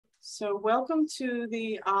So welcome to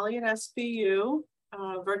the OLLI at SBU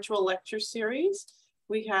virtual lecture series.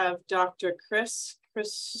 We have Dr.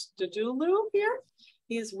 Christodoulou here.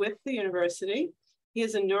 He is with the university. He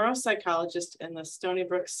is a neuropsychologist in the Stony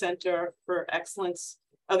Brook Center for Excellence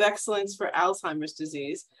for Alzheimer's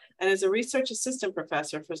disease and is a research assistant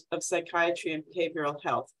professor of psychiatry and behavioral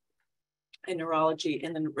health and neurology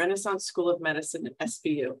in the Renaissance School of Medicine at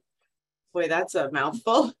SBU. Boy, that's a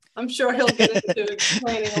mouthful. I'm sure he'll get into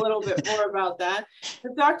explaining a little bit more about that.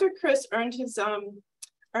 But Dr. Chris earned his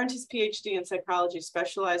PhD in psychology,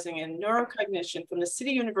 specializing in neurocognition from the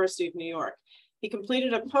City University of New York. He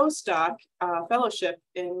completed a postdoc fellowship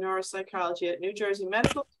in neuropsychology at New Jersey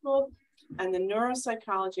Medical School and the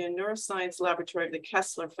Neuropsychology and Neuroscience Laboratory of the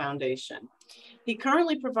Kessler Foundation. He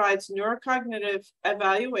currently provides neurocognitive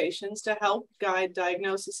evaluations to help guide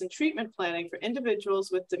diagnosis and treatment planning for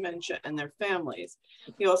individuals with dementia and their families.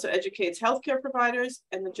 He also educates healthcare providers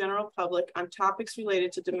and the general public on topics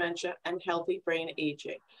related to dementia and healthy brain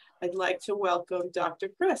aging. I'd like to welcome Dr.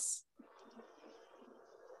 Chris.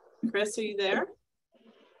 Chris, are you there?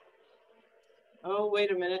 Oh,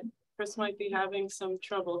 wait a minute. Chris might be having some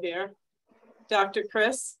trouble here. Dr.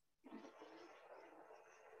 Chris?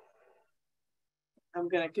 I'm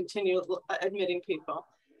going to continue admitting people.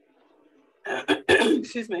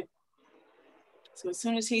 Excuse me. So as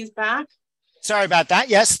soon as he's back. Sorry about that.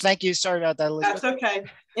 Yes, thank you. Sorry about that, Elizabeth. That's okay.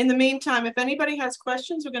 In the meantime, if anybody has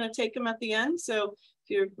questions, we're going to take them at the end. So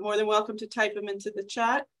you're more than welcome to type them into the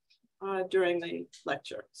chat during the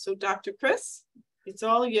lecture. So Dr. Chris, it's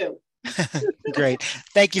all you. Great.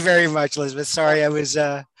 Thank you very much, Elizabeth. Sorry, I was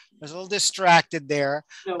a little distracted there.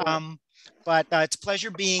 No but it's a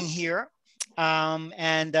pleasure being here. As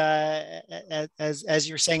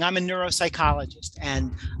you're saying, I'm a neuropsychologist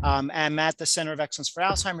and I'm at the Center of Excellence for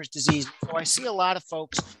Alzheimer's disease. So I see a lot of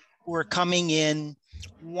folks who are coming in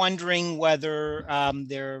wondering whether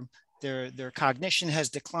their cognition has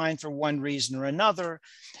declined for one reason or another.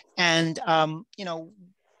 And, you know,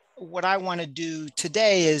 what I want to do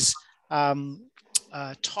today is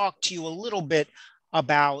talk to you a little bit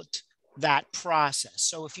about that process.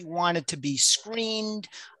 So if you wanted to be screened,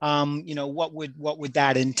 you know, what would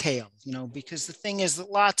that entail? You know, because the thing is that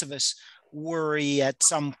lots of us worry at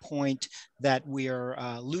some point that we're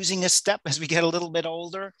losing a step as we get a little bit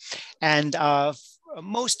older. And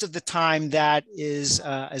most of the time that is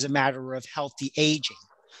as a matter of healthy aging.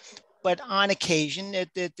 But on occasion,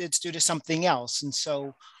 it's due to something else. And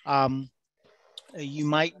so you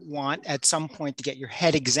might want at some point to get your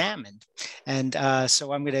head examined. And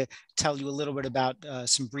so I'm going to tell you a little bit about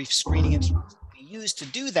some brief screening instruments we use to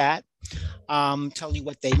do that, tell you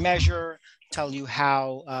what they measure, tell you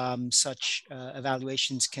how such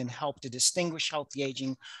evaluations can help to distinguish healthy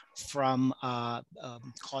aging from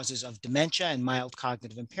causes of dementia and mild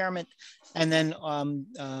cognitive impairment. And then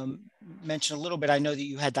mention a little bit, I know that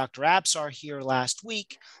you had Dr. Absar here last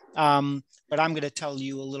week, but I'm going to tell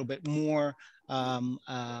you a little bit more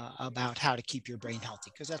about how to keep your brain healthy,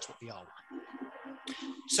 because that's what we all want.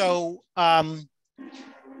 So I'm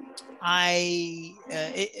going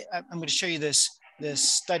to show you this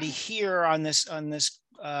study here on this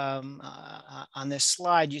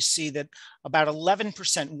slide. You see that about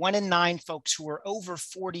 11%, 1 in 9 folks who are over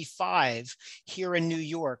 45 here in New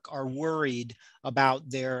York are worried about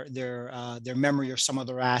their memory or some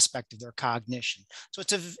other aspect of their cognition. So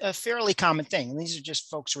it's a fairly common thing. And these are just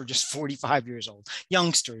folks who are just 45 years old,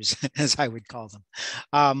 youngsters, as I would call them.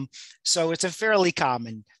 So it's a fairly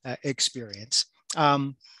common experience.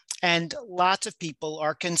 And lots of people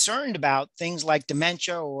are concerned about things like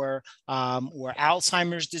dementia or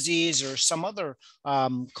Alzheimer's disease or some other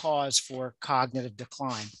cause for cognitive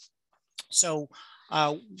decline. So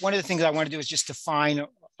one of the things I want to do is just define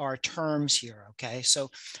our terms here, okay? So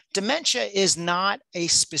dementia is not a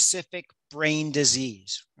specific brain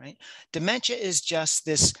disease, right? Dementia is just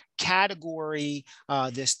this category,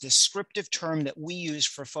 this descriptive term that we use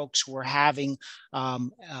for folks who are having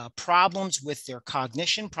problems with their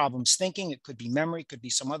cognition, problems thinking. It could be memory, could be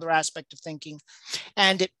some other aspect of thinking.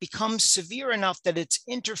 And it becomes severe enough that it's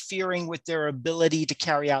interfering with their ability to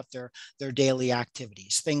carry out their daily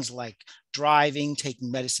activities. Things like driving, taking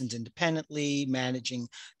medicines independently, managing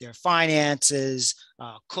their finances,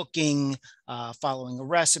 cooking, following a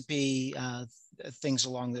recipe, things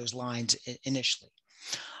along those lines initially.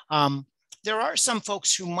 There are some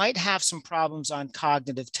folks who might have some problems on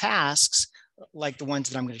cognitive tasks, like the ones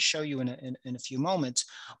that I'm going to show you in a few moments,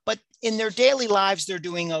 but in their daily lives, they're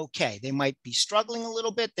doing okay. They might be struggling a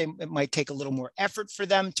little bit. It might take a little more effort for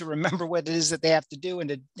them to remember what it is that they have to do and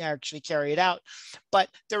to actually carry it out, but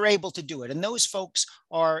they're able to do it. And those folks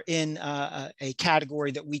are in a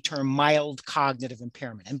category that we term mild cognitive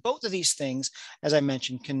impairment. And both of these things, as I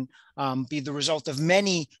mentioned, can be the result of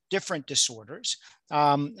many different disorders,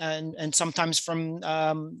 and sometimes from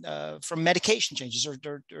medication changes or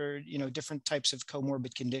different types of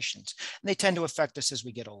comorbid conditions. And they tend to affect us as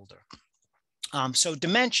we get older. So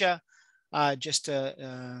dementia, just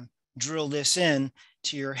to drill this in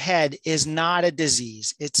to your head, is not a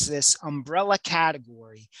disease. It's this umbrella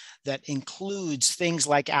category that includes things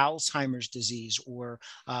like Alzheimer's disease or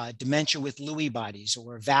dementia with Lewy bodies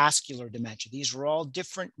or vascular dementia. These are all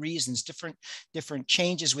different reasons, different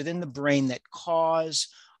changes within the brain that cause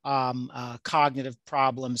cognitive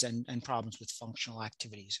problems and problems with functional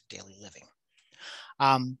activities of daily living.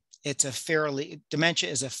 Dementia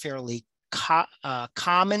is a fairly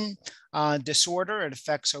common disorder. It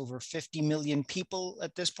affects over 50 million people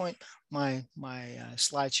at this point. My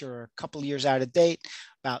slides here are a couple of years out of date.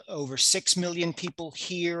 About over 6 million people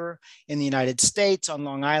here in the United States. On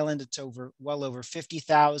Long Island, it's well over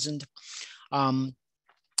 50,000.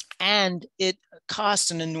 And it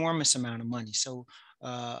costs an enormous amount of money. So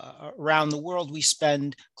around the world, we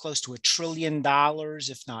spend close to $1 trillion,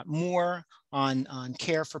 if not more, on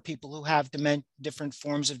care for people who have different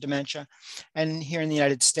forms of dementia. And here in the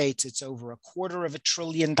United States, it's over $250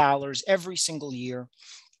 billion every single year.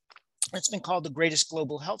 It's been called the greatest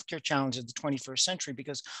global healthcare challenge of the 21st century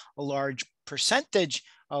because a large percentage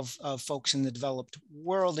of folks in the developed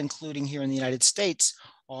world, including here in the United States,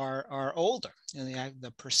 are older. And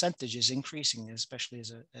the percentage is increasing, especially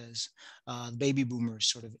as baby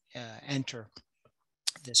boomers sort of enter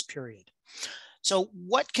this period. So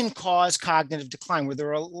what can cause cognitive decline? Well, there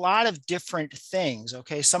are a lot of different things,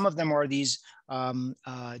 okay? Some of them are these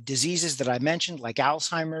diseases that I mentioned, like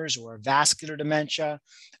Alzheimer's or vascular dementia.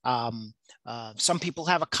 Some people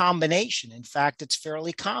have a combination. In fact, it's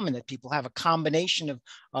fairly common that people have a combination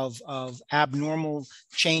of abnormal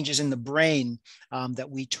changes in the brain that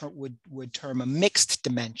we would term a mixed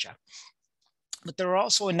dementia. But there are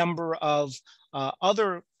also a number of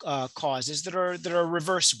other causes that are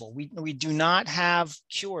reversible. We do not have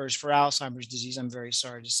cures for Alzheimer's disease, I'm very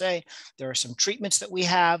sorry to say. There are some treatments that we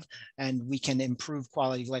have, and we can improve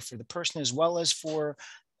quality of life for the person as well as for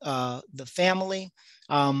the family.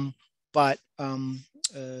 But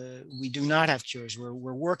we do not have cures. We're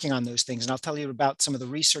working on those things. And I'll tell you about some of the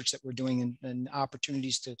research that we're doing and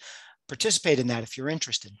opportunities to participate in that if you're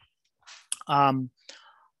interested.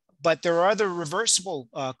 But there are other reversible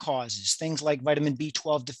causes, things like vitamin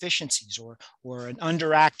B12 deficiencies or an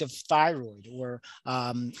underactive thyroid or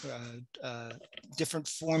different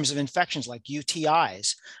forms of infections like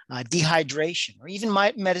UTIs, dehydration, or even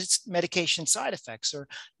medication side effects. There are a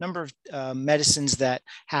number of medicines that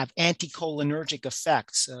have anticholinergic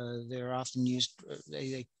effects. They're often used,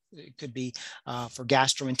 it could be for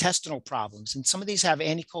gastrointestinal problems. And some of these have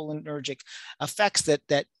anticholinergic effects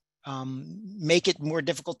that make it more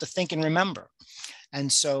difficult to think and remember.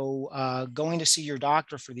 And so going to see your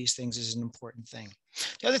doctor for these things is an important thing.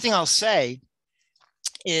 The other thing I'll say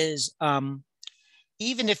is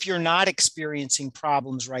even if you're not experiencing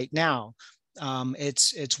problems right now,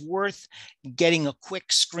 it's worth getting a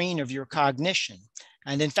quick screen of your cognition.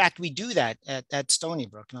 And in fact, we do that at Stony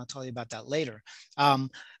Brook, and I'll tell you about that later.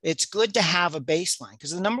 It's good to have a baseline, because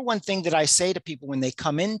the number one thing that I say to people when they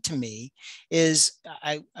come into me is,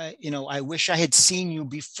 I wish I had seen you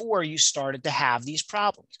before you started to have these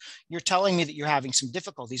problems. You're telling me that you're having some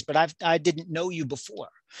difficulties, but I didn't know you before.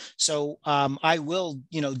 So I will,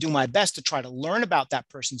 do my best to try to learn about that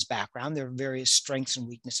person's background, their various strengths and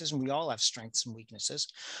weaknesses, and we all have strengths and weaknesses.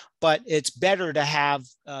 But it's better to have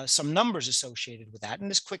some numbers associated with that. And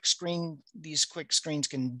these quick screens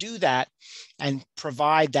can do that and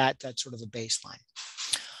provide that sort of a baseline.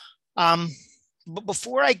 But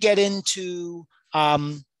before I get into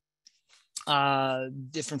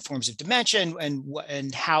different forms of dementia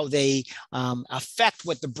and how they affect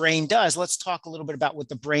what the brain does, let's talk a little bit about what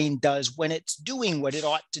the brain does when it's doing what it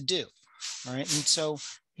ought to do. All right, and so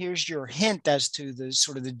here's your hint as to the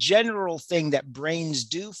sort of the general thing that brains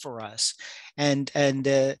do for us, and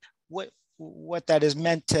what that is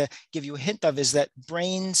meant to give you a hint of is that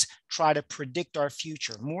brains try to predict our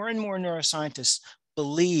future. More and more neuroscientists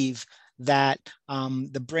believe that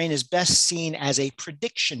the brain is best seen as a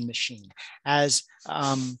prediction machine, as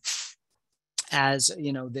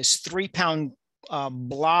this 3-pound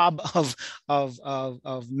blob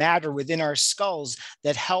of matter within our skulls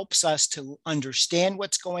that helps us to understand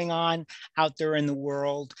what's going on out there in the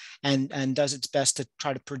world and does its best to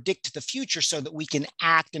try to predict the future so that we can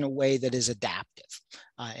act in a way that is adaptive,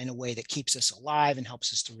 in a way that keeps us alive and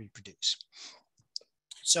helps us to reproduce.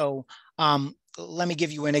 So Let me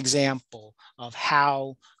give you an example of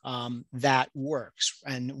how that works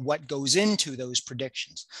and what goes into those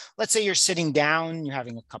predictions. Let's say you're sitting down, you're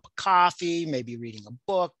having a cup of coffee, maybe reading a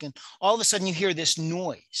book, and all of a sudden you hear this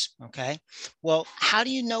noise, okay? Well, how do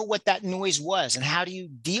you know what that noise was, and how do you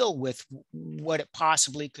deal with what it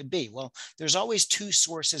possibly could be? Well, there's always two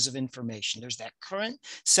sources of information. There's that current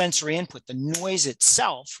sensory input, the noise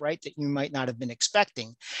itself, right, that you might not have been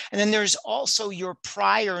expecting. And then there's also your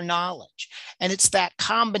prior knowledge. And it's that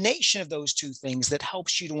combination of those two things that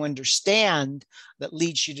helps you to understand, that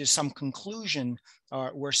leads you to some conclusion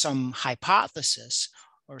or some hypothesis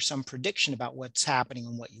or some prediction about what's happening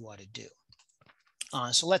and what you ought to do.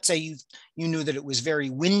 So let's say you knew that it was very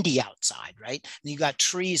windy outside, right? And you got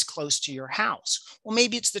trees close to your house. Well,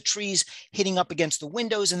 maybe it's the trees hitting up against the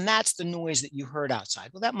windows, and that's the noise that you heard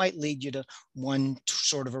outside. Well, that might lead you to one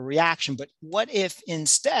sort of a reaction. But what if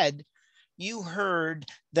instead you heard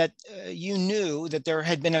that you knew that there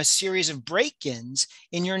had been a series of break-ins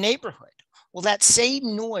in your neighborhood? Well, that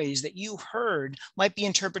same noise that you heard might be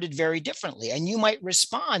interpreted very differently, and you might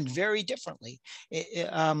respond very differently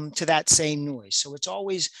to that same noise. So it's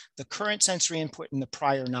always the current sensory input and the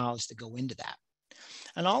prior knowledge that go into that.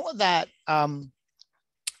 And all of that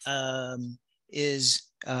is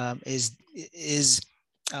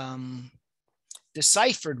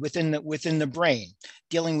deciphered within the brain,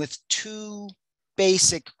 dealing with two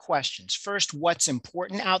basic questions. First, what's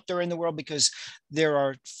important out there in the world, because there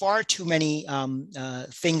are far too many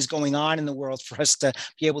things going on in the world for us to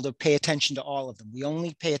be able to pay attention to all of them. We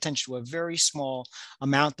only pay attention to a very small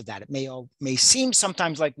amount of that. It may seem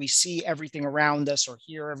sometimes like we see everything around us or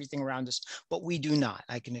hear everything around us, but we do not,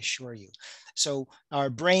 I can assure you. So our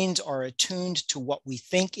brains are attuned to what we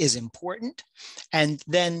think is important, and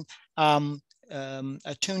then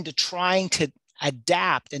attuned to trying to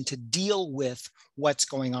adapt and to deal with what's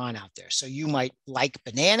going on out there. So you might like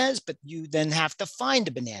bananas, but you then have to find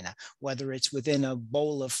a banana, whether it's within a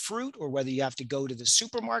bowl of fruit or whether you have to go to the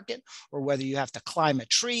supermarket or whether you have to climb a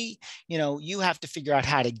tree. You know, you have to figure out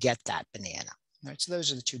how to get that banana. Right, so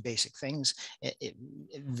those are the two basic things,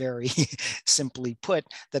 very simply put,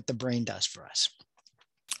 that the brain does for us.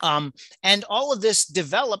 And all of this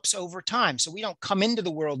develops over time. So we don't come into the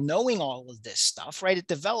world knowing all of this stuff, right? It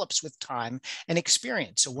develops with time and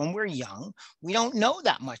experience. So when we're young, we don't know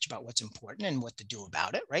that much about what's important and what to do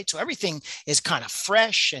about it, right? So everything is kind of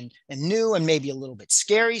fresh and new and maybe a little bit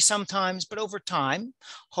scary sometimes, but over time,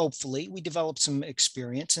 hopefully we develop some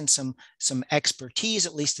experience and some expertise,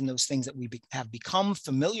 at least in those things that we have become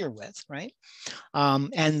familiar with, right?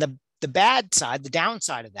 And the bad side, the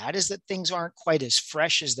downside of that is that things aren't quite as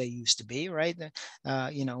fresh as they used to be, right?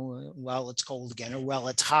 You know, well, it's cold again, or well,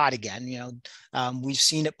 it's hot again. You know, we've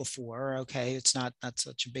seen it before. Okay, it's not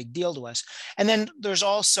such a big deal to us. And then there's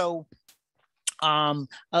also a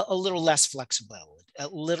little less flexibility.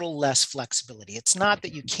 It's not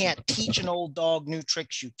that you can't teach an old dog new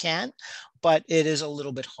tricks. You can, but it is a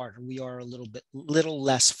little bit harder. We are a little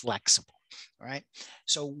less flexible. All right.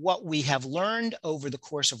 So what we have learned over the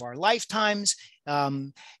course of our lifetimes,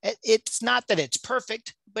 it's not that it's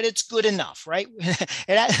perfect, but it's good enough, right?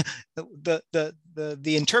 The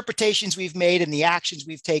interpretations we've made and the actions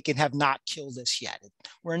we've taken have not killed us yet.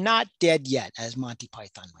 We're not dead yet, as Monty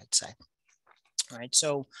Python might say. All right.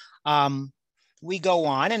 So we go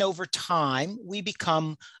on, and over time, we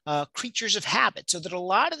become creatures of habit, so that a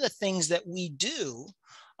lot of the things that we do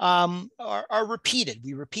are repeated.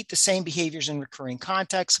 We repeat the same behaviors in recurring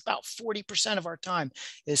contexts. About 40% of our time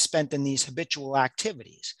is spent in these habitual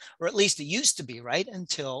activities, or at least it used to be, right?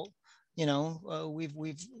 Until, you know,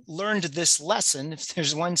 we've learned this lesson. If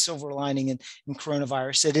there's one silver lining in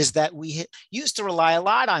coronavirus, it is that we used to rely a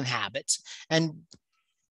lot on habits, and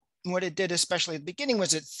what it did, especially at the beginning,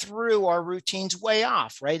 was it threw our routines way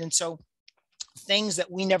off, right? And so things that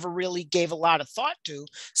we never really gave a lot of thought to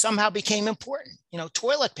somehow became important. You know,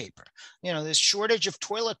 toilet paper. You know, this shortage of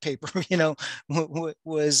toilet paper, you know,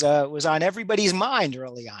 was on everybody's mind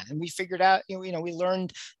early on, and we figured out, you know, we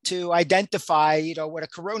learned to identify, you know, what a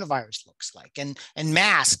coronavirus looks like, and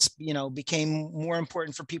masks, you know, became more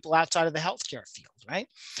important for people outside of the healthcare field, right?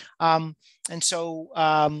 And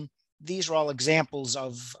so these are all examples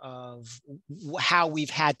of how we've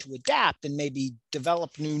had to adapt and maybe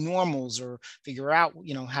develop new normals, or figure out,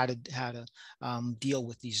 you know, how to deal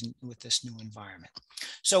with this new environment.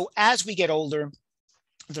 So as we get older,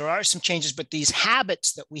 there are some changes, but these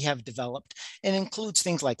habits that we have developed, and includes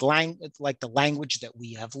things like the language that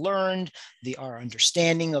we have learned, our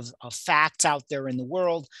understanding of facts out there in the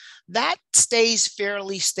world, that stays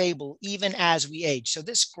fairly stable even as we age. So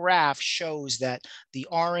this graph shows that the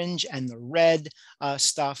orange and the red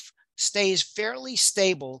stuff stays fairly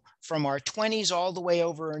stable from our 20s all the way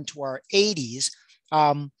over into our 80s,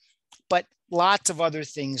 but lots of other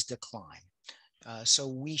things decline. So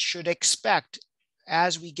we should expect,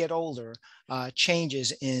 as we get older,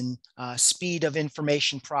 changes in speed of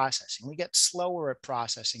information processing. We get slower at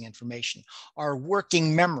processing information. Our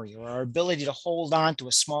working memory, or our ability to hold on to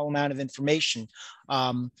a small amount of information,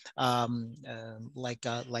 like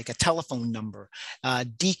a telephone number,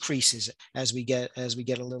 decreases as we get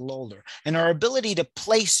a little older. And our ability to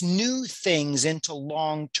place new things into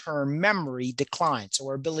long-term memory declines. So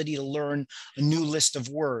our ability to learn a new list of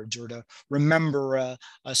words, or to remember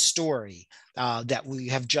a story that we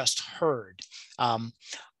have just heard.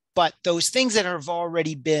 But those things that have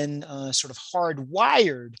already been sort of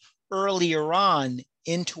hardwired earlier on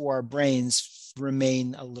into our brains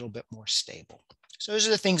remain a little bit more stable. So those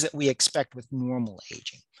are the things that we expect with normal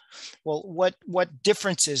aging. Well, what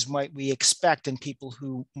differences might we expect in people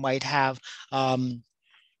who might have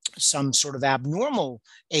some sort of abnormal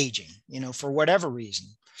aging, for whatever reason?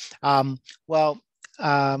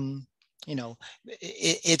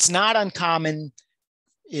 It's not uncommon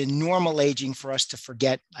in normal aging for us to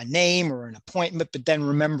forget a name or an appointment, but then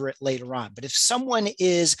remember it later on. But if someone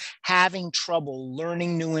is having trouble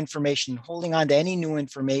learning new information, holding on to any new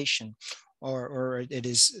information, or it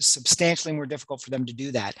is substantially more difficult for them to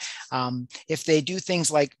do that. If they do things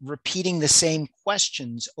like repeating the same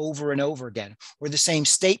questions over and over again, or the same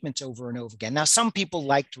statements over and over again. Now, some people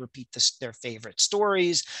like to repeat their favorite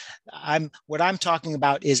stories. What I'm talking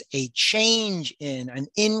about is a change in, an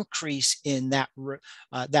increase in that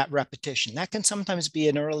repetition. That can sometimes be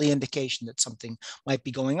an early indication that something might be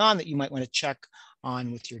going on that you might want to check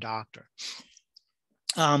on with your doctor.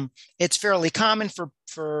 It's fairly common for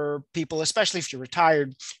people, especially if you're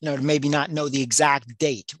retired, to maybe not know the exact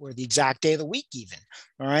date or the exact day of the week even,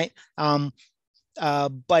 all right?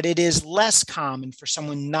 But it is less common for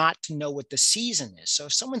someone not to know what the season is. So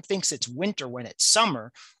if someone thinks it's winter when it's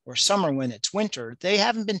summer, or summer when it's winter, they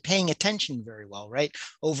haven't been paying attention very well, right?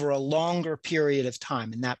 Over a longer period of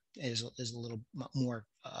time, and that is a little more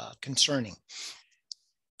concerning.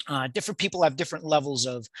 Different people have different levels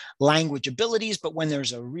of language abilities, but when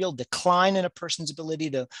there's a real decline in a person's ability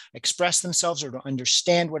to express themselves or to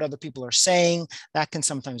understand what other people are saying, that can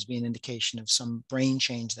sometimes be an indication of some brain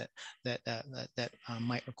change that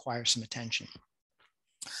might require some attention.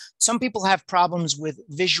 Some people have problems with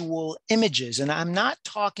visual images, and I'm not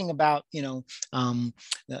talking about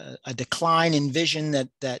a decline in vision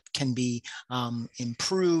that can be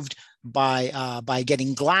improved by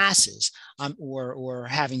getting glasses or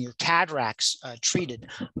having your cataracts treated.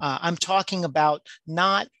 I'm talking about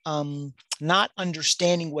not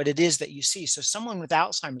understanding what it is that you see. So someone with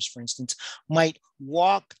Alzheimer's, for instance, might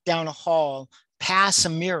walk down a hall, pass a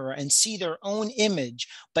mirror, and see their own image,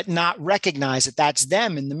 but not recognize that that's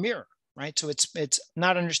them in the mirror, right? So it's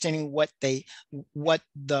not understanding what the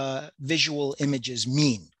visual images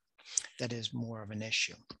mean. That is more of an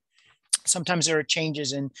issue. Sometimes there are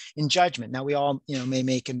changes in judgment. Now, we all may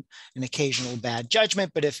make an occasional bad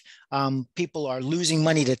judgment, but if people are losing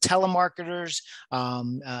money to telemarketers,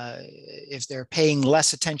 if they're paying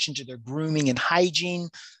less attention to their grooming and hygiene,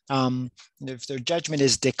 if their judgment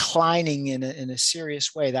is declining in a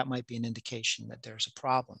serious way, that might be an indication that there's a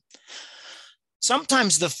problem.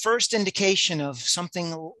 Sometimes the first indication of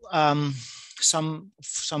something, some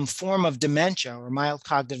form of dementia or mild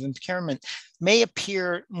cognitive impairment may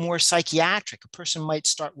appear more psychiatric. A person might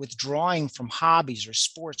start withdrawing from hobbies or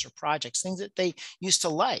sports or projects, things that they used to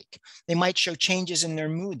like. They might show changes in their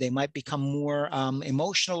mood. They might become more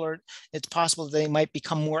emotional, or it's possible they might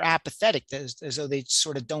become more apathetic, as though they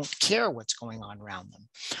sort of don't care what's going on around them.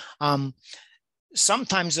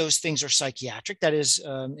 Sometimes those things are psychiatric, that is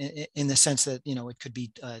in the sense that, it could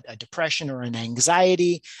be a depression or an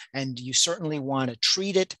anxiety, and you certainly want to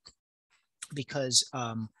treat it, because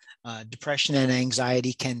depression and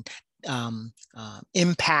anxiety can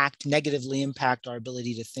negatively impact our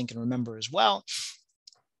ability to think and remember as well.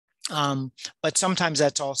 But sometimes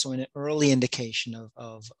that's also an early indication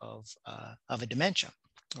of a dementia,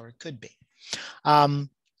 or it could be.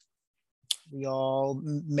 We all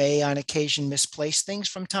may on occasion misplace things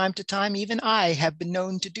from time to time. Even I have been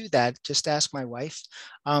known to do that. Just ask my wife.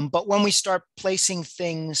 But when we start placing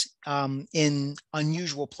things in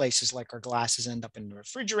unusual places, like our glasses end up in the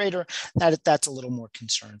refrigerator, that's a little more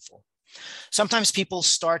concernful. Sometimes people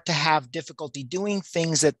start to have difficulty doing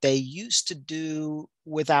things that they used to do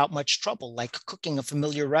without much trouble, like cooking a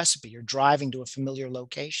familiar recipe or driving to a familiar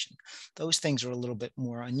location. Those things are a little bit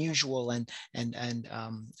more unusual and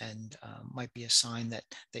might be a sign that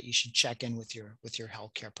you should check in with your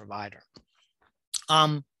healthcare provider.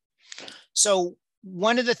 So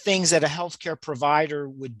one of the things that a healthcare provider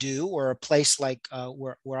would do, or a place like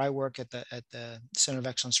where I work at the Center of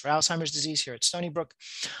Excellence for Alzheimer's Disease here at Stony Brook,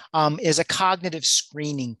 is a cognitive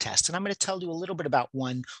screening test. And I'm going to tell you a little bit about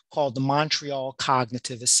one called the Montreal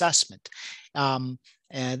Cognitive Assessment.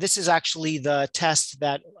 And this is actually the test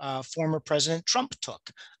that former President Trump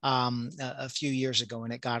took a few years ago,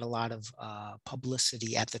 and it got a lot of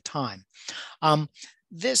publicity at the time.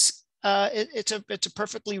 It's a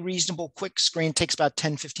perfectly reasonable, quick screen. It takes about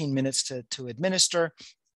 10-15 minutes to administer.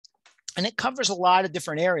 And it covers a lot of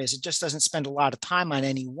different areas. It just doesn't spend a lot of time on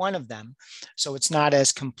any one of them. So it's not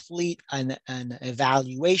as complete an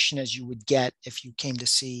evaluation as you would get if you came to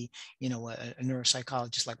see, a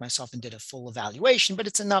neuropsychologist like myself and did a full evaluation, but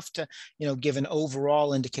it's enough to, give an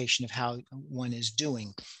overall indication of how one is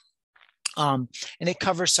doing. And it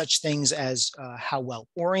covers such things as how well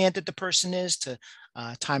oriented the person is to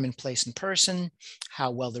time and place and person,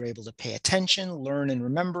 how well they're able to pay attention, learn and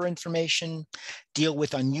remember information, deal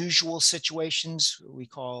with unusual situations. We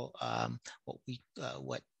call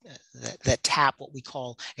that tap what we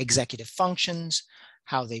call executive functions,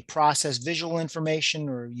 how they process visual information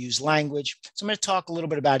or use language. So I'm going to talk a little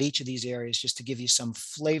bit about each of these areas just to give you some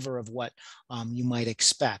flavor of what you might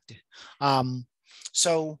expect.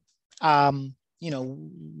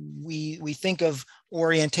 We think of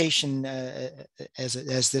orientation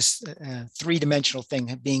as this three-dimensional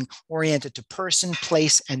thing, being oriented to person,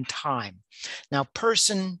 place, and time. Now,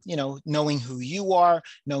 person, knowing who you are,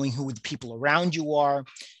 knowing who the people around you are,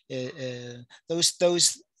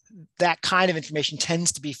 that kind of information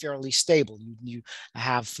tends to be fairly stable. You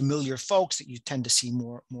have familiar folks that you tend to see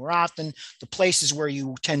more often. The places where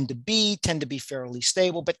you tend to be fairly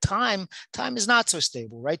stable, but time is not so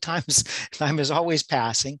stable, right? Time is always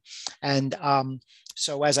passing. And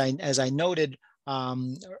so as I noted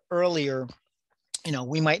earlier,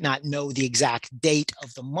 we might not know the exact date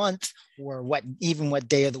of the month or what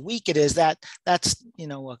day of the week it is. That's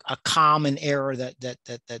a common error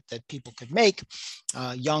that people could make,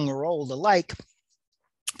 young or old alike.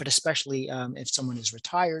 But especially if someone is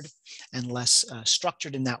retired and less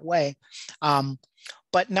structured in that way.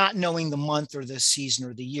 But not knowing the month or the season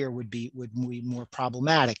or the year would be more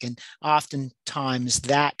problematic. And oftentimes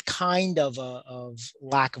that kind of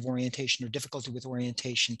lack of orientation or difficulty with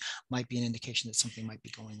orientation might be an indication that something might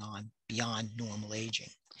be going on beyond normal aging.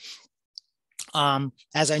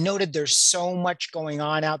 As I noted, there's so much going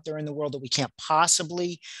on out there in the world that we can't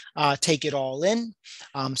possibly take it all in.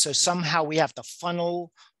 So somehow we have to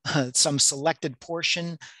funnel some selected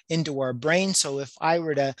portion into our brain. So if I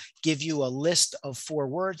were to give you a list of 4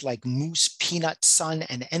 words like moose, peanut, sun,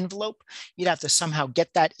 and envelope, you'd have to somehow get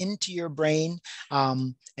that into your brain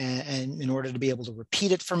and in order to be able to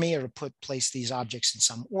repeat it for me or to place these objects in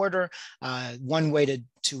some order. One way to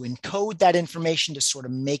encode that information to sort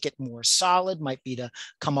of make it more solid might be to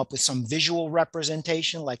come up with some visual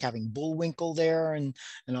representation, like having Bullwinkle there and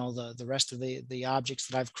all the rest of the objects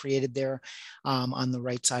that I've created there on the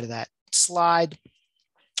right side of that slide.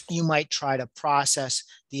 You might try to process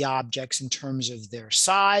the objects in terms of their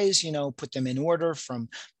size, put them in order from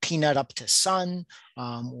peanut up to sun,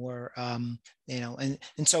 and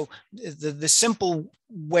so the simple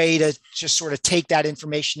way to just sort of take that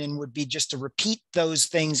information in would be just to repeat those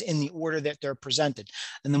things in the order that they're presented.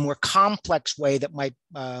 And the more complex way that might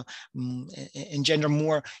engender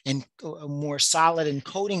more solid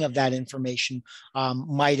encoding of that information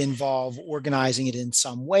might involve organizing it in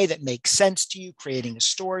some way that makes sense to you, creating a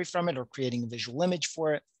story from it or creating a visual image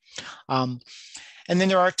for it. And then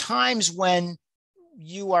there are times when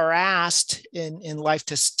you are asked in life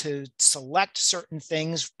to select certain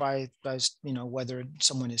things by whether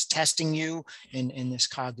someone is testing you in this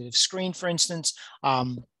cognitive screen, for instance.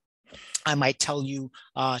 I might tell you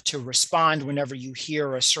to respond whenever you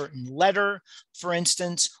hear a certain letter, for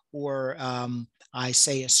instance, or I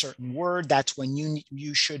say a certain word, that's when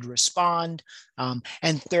you should respond.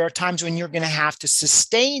 And there are times when you're going to have to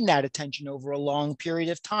sustain that attention over a long period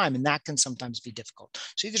of time, and that can sometimes be difficult.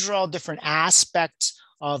 So these are all different aspects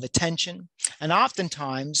of attention. And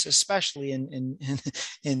oftentimes, especially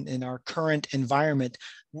in our current environment,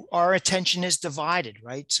 our attention is divided,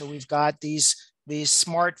 right? So we've got these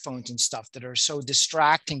smartphones and stuff that are so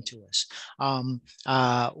distracting to us,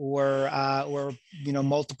 or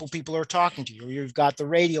multiple people are talking to you, or you've got the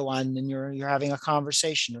radio on and you're having a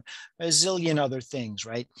conversation, or a zillion other things,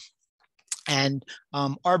 right? And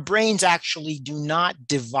our brains actually do not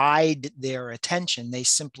divide their attention. They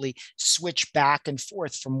simply switch back and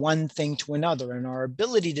forth from one thing to another. And our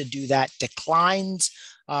ability to do that declines.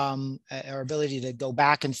 Our ability to go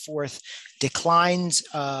back and forth declines,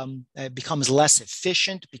 it becomes less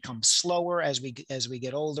efficient, becomes slower as we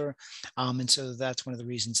get older. And so that's one of the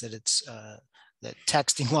reasons that it's that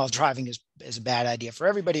texting while driving is a bad idea for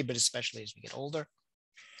everybody, but especially as we get older.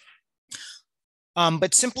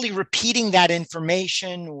 But simply repeating that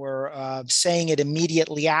information or saying it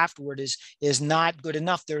immediately afterward is not good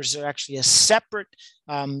enough. There's actually a separate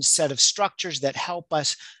set of structures that help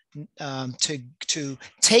us to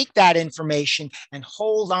take that information and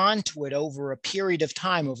hold on to it over a period of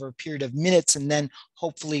time, over a period of minutes, and then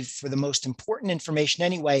hopefully for the most important information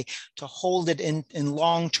anyway, to hold it in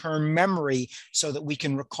long-term memory so that we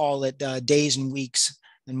can recall it days and weeks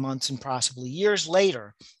and months and possibly years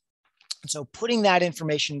later. So putting that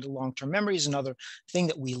information into long-term memory is another thing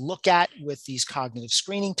that we look at with these cognitive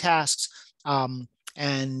screening tasks.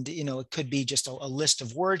 And, it could be just a list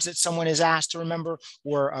of words that someone is asked to remember,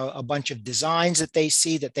 or a bunch of designs that they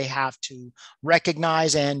see that they have to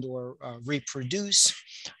recognize and or reproduce.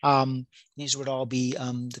 These would all be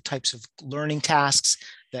the types of learning tasks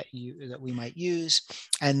that we might use.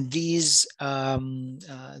 And these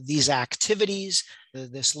activities,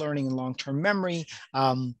 this learning and long-term memory,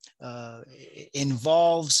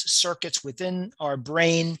 involves circuits within our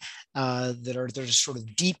brain that are sort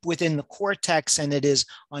of deep within the cortex. And it is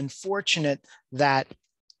unfortunate that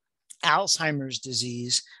Alzheimer's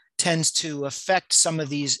disease tends to affect some of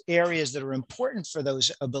these areas that are important for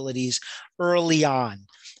those abilities early on.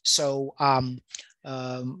 So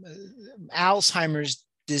Alzheimer's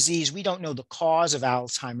disease, we don't know the cause of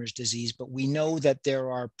Alzheimer's disease, but we know that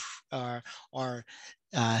there are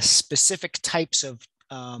specific types of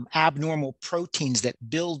abnormal proteins that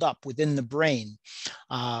build up within the brain,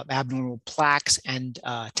 abnormal plaques and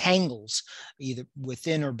tangles, either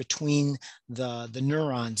within or between the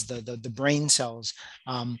neurons, the brain cells.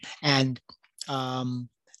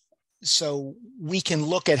 So we can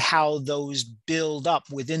look at how those build up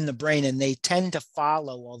within the brain, and they tend to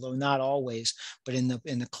follow, although not always, but in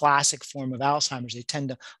the classic form of Alzheimer's, they tend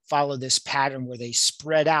to follow this pattern where they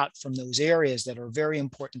spread out from those areas that are very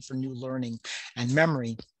important for new learning and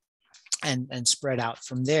memory, and spread out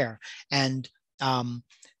from there. And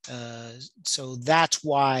so that's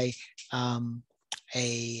why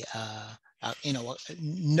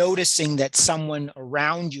noticing that someone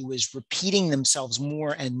around you is repeating themselves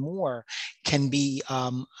more and more can be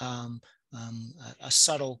a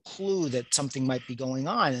subtle clue that something might be going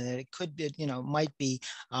on, and that it could be, might be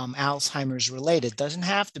Alzheimer's related. Doesn't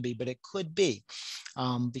have to be, but it could be,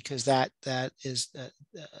 because that is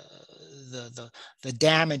the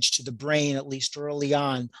damage to the brain, at least early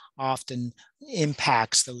on, often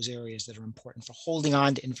impacts those areas that are important for holding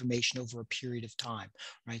on to information over a period of time,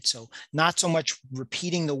 right? So not so much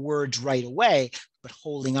repeating the words right away, but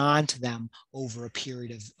holding on to them over a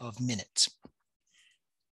period of minutes.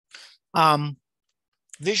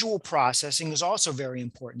 Visual processing is also very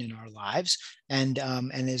important in our lives, and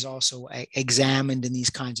is also examined in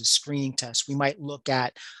these kinds of screening tests. We might look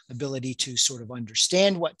at ability to sort of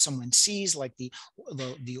understand what someone sees, like the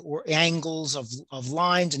angles of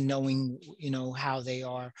lines, and knowing how they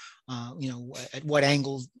are, at what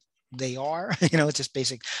angle they are. It's just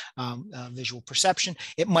basic visual perception.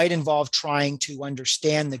 It might involve trying to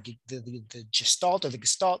understand the gestalt, or the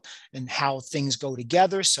gestalt, and how things go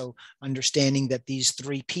together. So understanding that these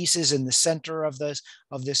three pieces in the center of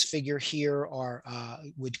this figure here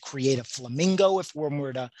would create a flamingo if one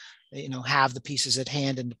were to have the pieces at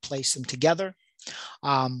hand and to place them together.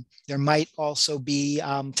 There might also be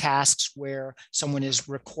tasks where someone is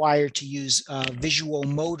required to use visual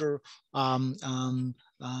motor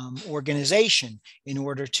organization in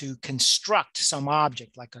order to construct some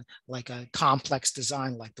object, like a complex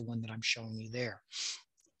design, like the one that I'm showing you there.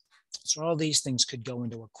 So all these things could go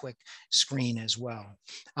into a quick screen as well.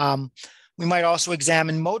 We might also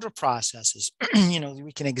examine motor processes.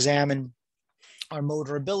 We can examine our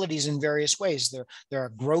motor abilities in various ways. There are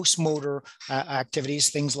gross motor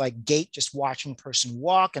activities, things like gait, just watching a person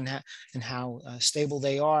walk, and how stable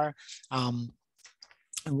they are.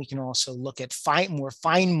 And we can also look at more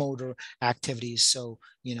fine motor activities. So,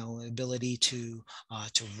 ability to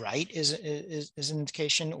write is an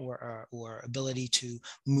indication, or ability to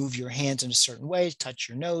move your hands in a certain way, touch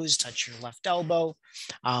your nose, touch your left elbow.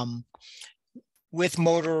 With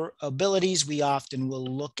motor abilities, we often will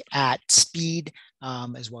look at speed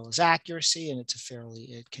as well as accuracy, and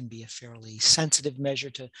it can be a fairly sensitive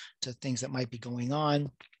measure to things that might be going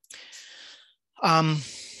on.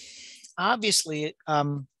 obviously,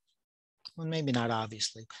 well, maybe not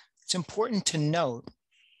obviously, it's important to note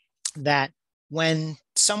that when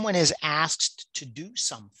someone is asked to do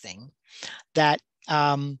something, that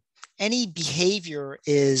any behavior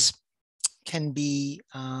can be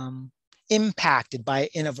impacted by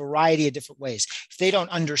in a variety of different ways. If they don't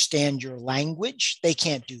understand your language, they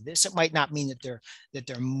can't do this. It might not mean that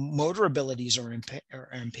their motor abilities are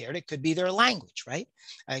impaired. It could be their language, right?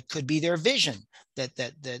 It could be their vision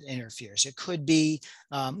that interferes. It could be,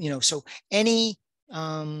 so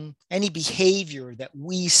any behavior that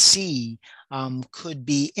we see could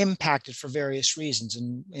be impacted for various reasons.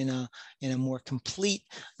 And in a more complete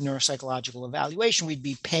neuropsychological evaluation, we'd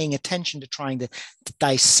be paying attention to trying to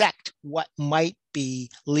dissect what might be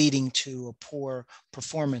leading to a poor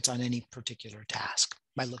performance on any particular task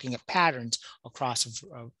by looking at patterns across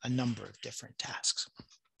a number of different tasks.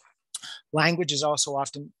 Language is also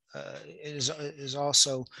often is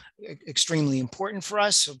also extremely important for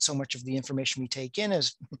us. So much of the information we take in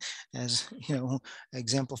as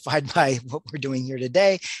exemplified by what we're doing here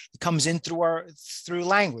today, it comes in through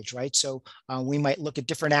language, right? So we might look at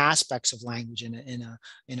different aspects of language in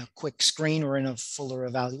a quick screen or in a fuller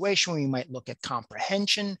evaluation. We might look at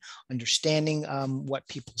comprehension, understanding what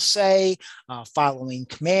people say, following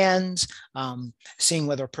commands, seeing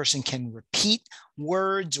whether a person can repeat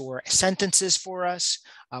words or sentences for us.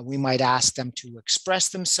 We might ask them to express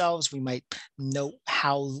themselves. We might note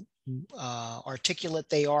how articulate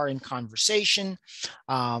they are in conversation.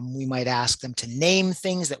 We might ask them to name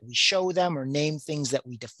things that we show them or name things that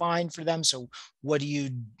we define for them. So what do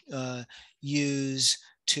you use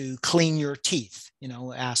to clean your teeth?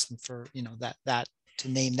 Ask them for, that to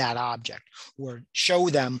name that object, or show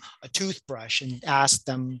them a toothbrush and ask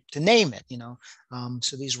them to name it,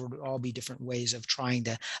 So these would all be different ways of trying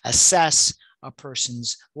to assess a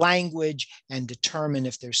person's language and determine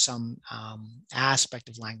if there's some aspect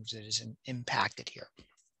of language that is impacted here.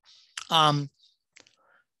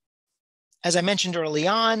 As I mentioned early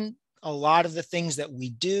on, a lot of the things that we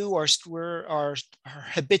do are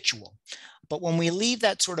habitual, but when we leave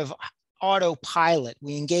that sort of autopilot,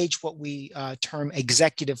 we engage what we term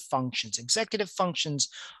executive functions. Executive functions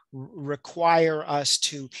require us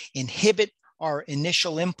to inhibit our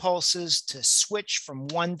initial impulses, to switch from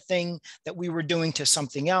one thing that we were doing to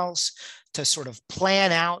something else, to sort of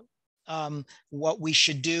plan out what we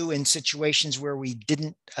should do in situations where we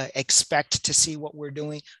didn't expect to see what we're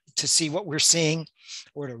doing, to see what we're seeing,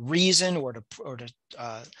 or to reason, or to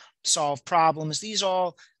solve problems. These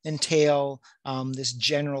all entail this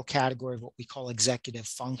general category of what we call executive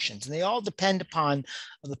functions. And they all depend upon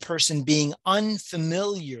the person being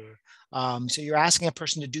unfamiliar. So you're asking a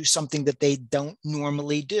person to do something that they don't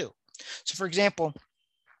normally do. So for example,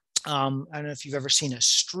 I don't know if you've ever seen a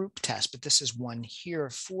Stroop test, but this is one here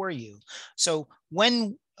for you. So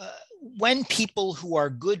when people who are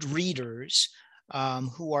good readers,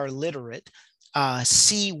 who are literate,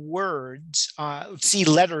 see words, see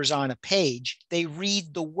letters on a page, they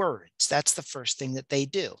read the words. That's the first thing that they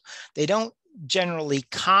do. They don't generally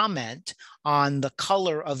comment on the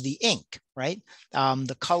color of the ink, right?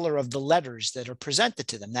 The color of the letters that are presented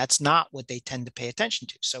to them. That's not what they tend to pay attention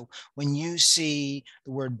to. So when you see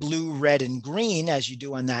the word blue, red, and green, as you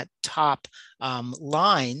do on that top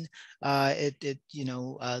line,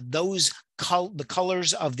 those the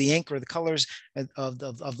colors of the ink or the colors of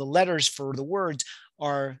the letters for the words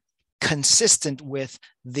are consistent with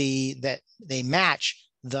that they match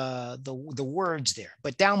the words there.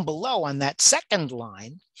 But down below on that second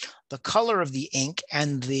line, the color of the ink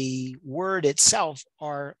and the word itself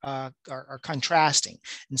are contrasting.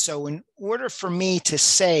 And so in order for me to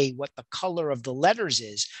say what the color of the letters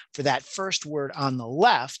is for that first word on the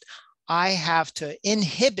left, I have to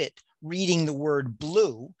inhibit reading the word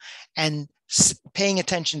blue and paying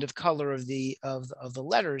attention to the color of the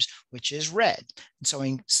letters, which is red.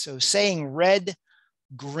 And so saying red,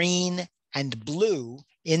 green, and blue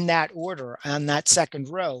in that order on that second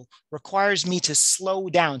row requires me to slow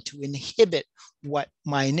down, to inhibit what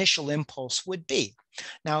my initial impulse would be.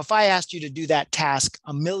 Now, if I asked you to do that task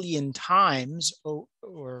 1,000,000 times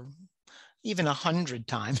or even 100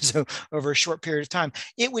 times over a short period of time,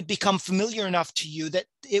 it would become familiar enough to you that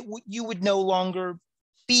you would no longer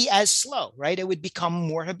be as slow, right? It would become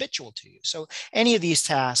more habitual to you. So any of these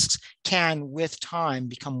tasks can, with time,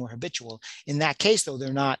 become more habitual. In that case, though,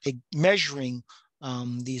 they're not measuring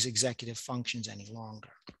these executive functions any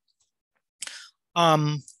longer.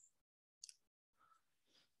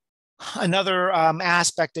 Another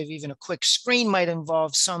aspect of even a quick screen might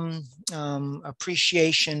involve some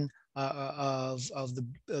appreciation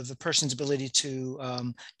the person's ability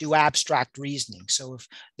to do abstract reasoning. So if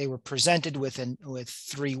they were presented with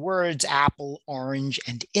 3 words, apple, orange,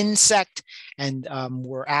 and insect, and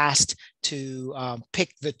were asked to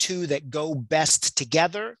pick the 2 that go best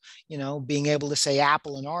together, being able to say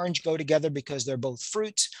apple and orange go together because they're both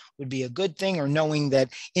fruits would be a good thing, or knowing that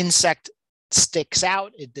insect sticks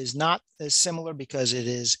out, it is not as similar because it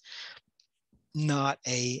is not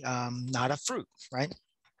a fruit, right?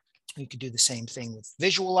 You could do the same thing with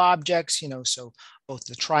visual objects, so both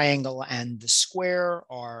the triangle and the square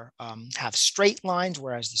have straight lines,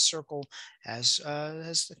 whereas the circle has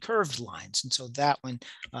the curved lines. And so that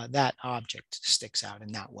that object sticks out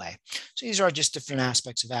in that way. So these are just different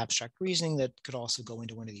aspects of abstract reasoning that could also go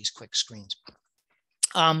into one of these quick screens.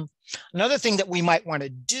 Another thing that we might want to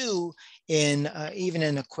do even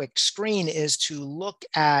in a quick screen is to look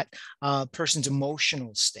at a person's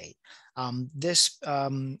emotional state. This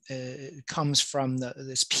comes from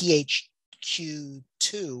this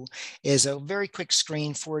PHQ-2 is a very quick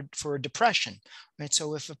screen for depression, right?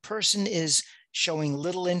 So if a person is showing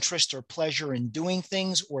little interest or pleasure in doing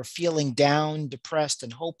things, or feeling down, depressed,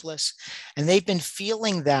 and hopeless, and they've been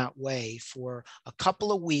feeling that way for a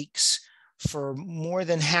couple of weeks, for more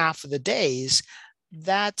than half of the days,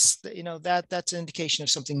 that's that's an indication of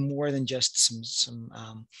something more than just some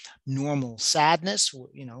normal sadness.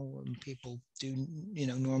 When people do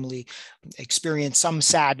normally experience some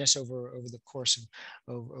sadness over the course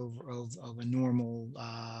of a normal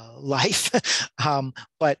life,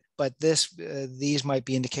 but these might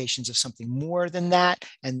be indications of something more than that,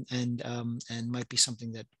 and might be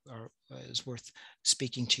something that is worth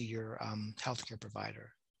speaking to your healthcare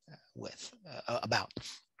provider about.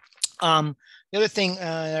 The other thing,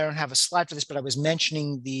 I don't have a slide for this, but I was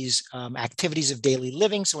mentioning these activities of daily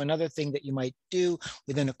living. So another thing that you might do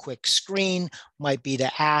within a quick screen might be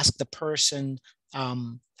to ask the person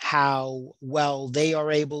how well they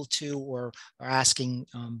are able to, or asking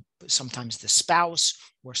sometimes the spouse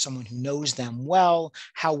or someone who knows them well,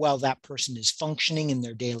 how well that person is functioning in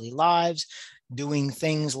their daily lives, doing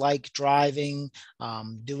things like driving,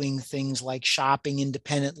 doing things like shopping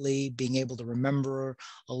independently, being able to remember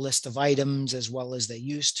a list of items as well as they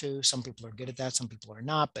used to. Some people are good at that, some people are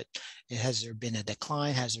not, but has there been a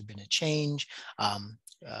decline? Has there been a change?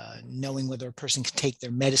 Knowing whether a person can take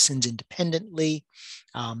their medicines independently,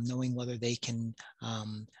 knowing whether they can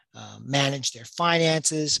manage their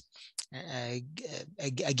finances.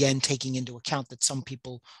 Again, taking into account that some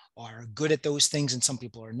people are good at those things and some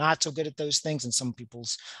people are not so good at those things, and some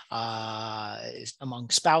people's among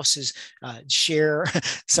spouses share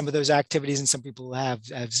some of those activities, and some people have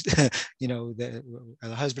the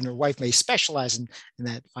husband or wife may specialize in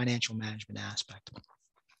that financial management aspect.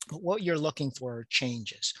 But what you're looking for are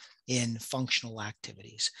changes in functional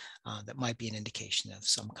activities that might be an indication of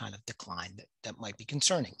some kind of decline that might be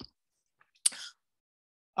concerning.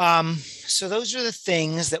 So those are the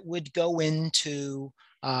things that would go into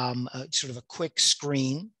sort of a quick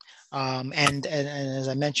screen. And as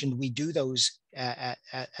I mentioned, we do those at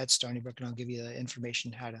Stony Brook, and I'll give you the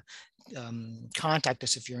information how to contact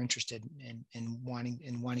us if you're interested in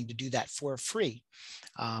wanting to do that for free.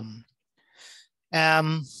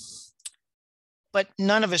 But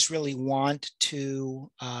none of us really want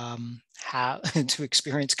to have to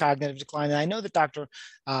experience cognitive decline. And I know that Dr.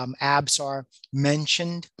 Absar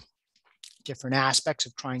mentioned different aspects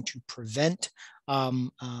of trying to prevent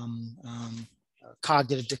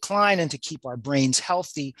cognitive decline and to keep our brains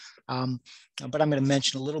healthy. But I'm going to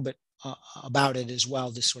mention a little bit about it as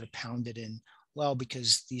well, to sort of pound it in well,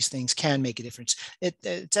 because these things can make a difference.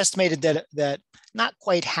 It's estimated that not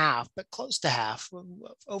quite half, but close to half,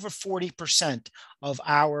 over 40% of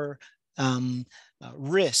our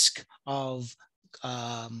risk of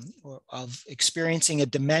experiencing a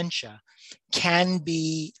dementia can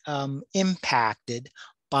be impacted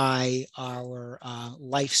by our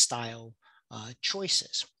lifestyle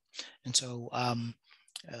choices. And so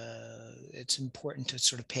it's important to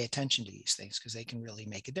sort of pay attention to these things because they can really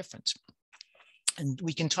make a difference. And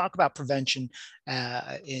we can talk about prevention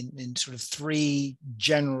in sort of 3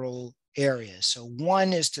 general areas. So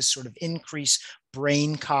one is to sort of increase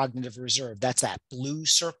brain cognitive reserve. That's that blue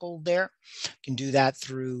circle there. You can do that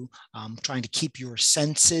through trying to keep your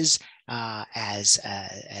senses as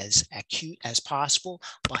acute as possible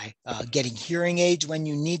by getting hearing aids when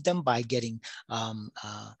you need them, by getting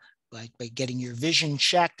by getting your vision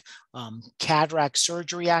checked. Cataract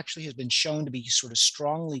surgery actually has been shown to be sort of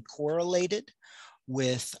strongly correlated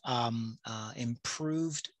with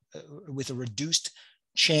with a reduced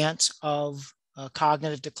chance of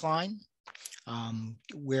cognitive decline.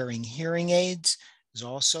 Wearing hearing aids is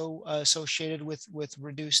also associated with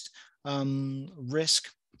reduced risk.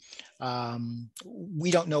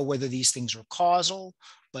 We don't know whether these things are causal,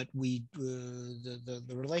 but the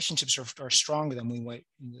relationships are stronger than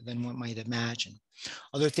one might imagine.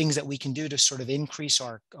 Other things that we can do to sort of increase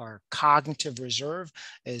our cognitive reserve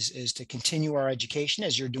is to continue our education,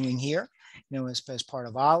 as you're doing here, as part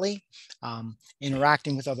of OLLI.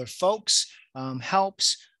 Interacting with other folks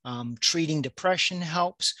helps. Treating depression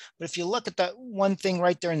helps. But if you look at that one thing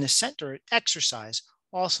right there in the center, exercise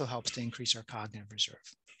also helps to increase our cognitive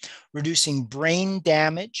reserve. Reducing brain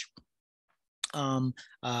damage.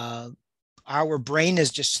 Our brain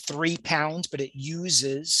is just 3 pounds, but it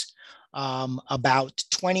uses about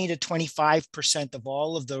 20 to 25% of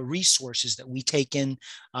all of the resources that we take in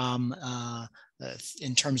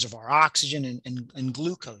terms of our oxygen and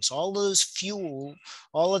glucose. All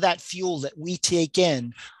of that fuel that we take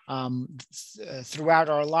in throughout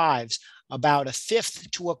our lives, about 1/5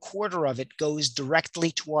 to 1/4 of it goes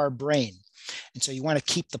directly to our brain. And so you want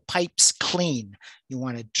to keep the pipes clean. You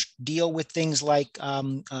want to deal with things like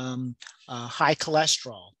high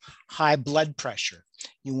cholesterol, high blood pressure.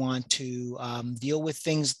 You want to deal with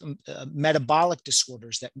things, metabolic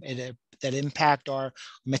disorders that impact our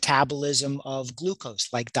metabolism of glucose,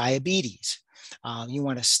 like diabetes. You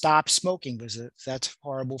want to stop smoking because that's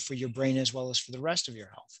horrible for your brain as well as for the rest of your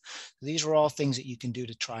health. These are all things that you can do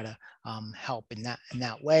to try to help in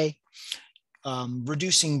that way.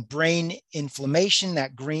 Reducing brain inflammation,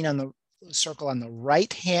 that green on the circle on the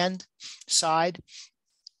right-hand side.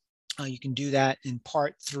 You can do that in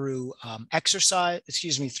part through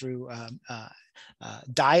through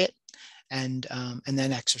diet and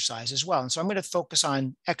then exercise as well. And so I'm going to focus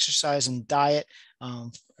on exercise and diet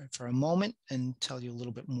for a moment and tell you a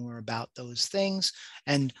little bit more about those things.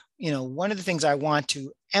 And, one of the things I want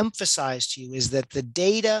to emphasize to you is that the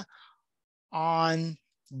data on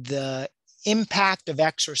the impact of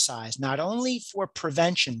exercise, not only for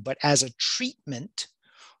prevention, but as a treatment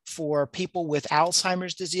for people with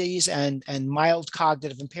Alzheimer's disease and mild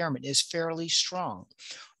cognitive impairment, is fairly strong.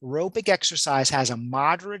 Aerobic exercise has a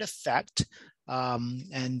moderate effect,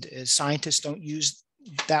 and scientists don't use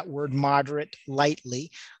that word moderate lightly.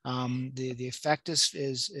 The effect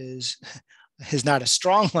is not a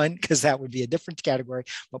strong one, because that would be a different category,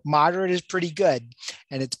 but moderate is pretty good,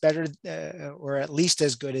 and it's better or at least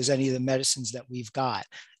as good as any of the medicines that we've got.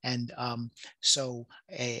 And so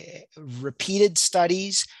repeated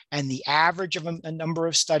studies and the average of a number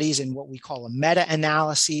of studies in what we call a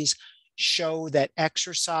meta-analyses show that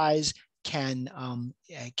exercise can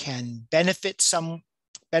benefit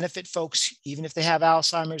folks, even if they have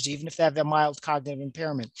Alzheimer's, even if they have a mild cognitive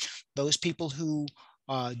impairment. Those people who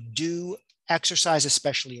do exercise,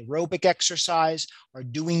 especially aerobic exercise, are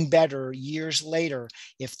doing better years later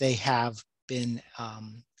if they have been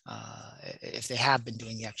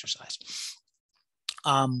doing the exercise.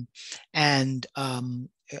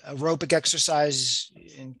 Aerobic exercise,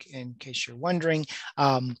 in case you're wondering,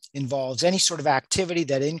 involves any sort of activity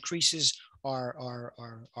that increases our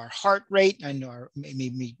heart rate and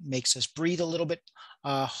maybe makes us breathe a little bit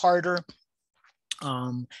harder.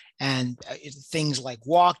 And things like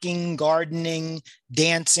walking, gardening,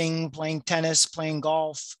 dancing, playing tennis, playing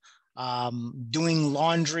golf, doing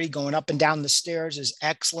laundry, going up and down the stairs is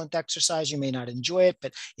excellent exercise. You may not enjoy it,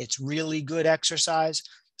 but it's really good exercise.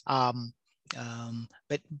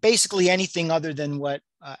 But basically anything other than what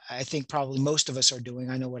I think probably most of us are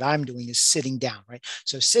doing, I know what I'm doing, is sitting down, right?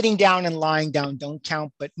 So sitting down and lying down don't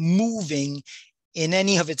count, but moving in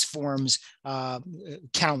any of its forms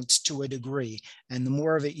counts to a degree. And the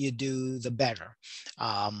more of it you do, the better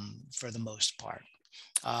for the most part.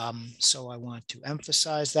 So I want to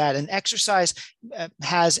emphasize that. And exercise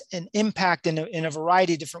has an impact in a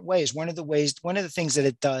variety of different ways. One of the things that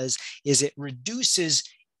it does is it reduces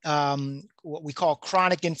what we call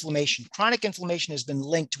chronic inflammation. Chronic inflammation has been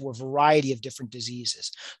linked to a variety of different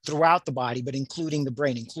diseases throughout the body, but including the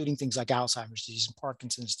brain, including things like Alzheimer's disease and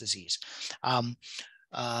Parkinson's disease.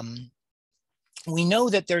 We know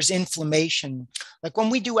that there's inflammation. Like when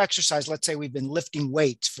we do exercise, let's say we've been lifting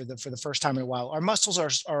weights for the first time in a while, our muscles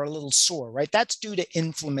are a little sore, right? That's due to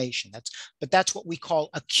inflammation. That's what we call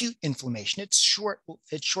acute inflammation. It's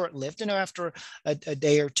short-lived, and after a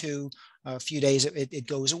day or two, a few days, it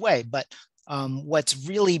goes away. But what's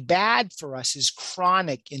really bad for us is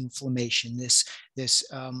chronic inflammation, this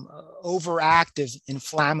overactive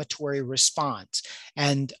inflammatory response.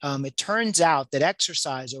 And it turns out that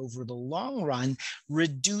exercise over the long run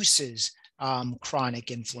reduces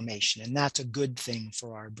chronic inflammation, and that's a good thing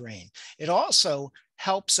for our brain. It also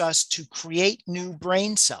helps us to create new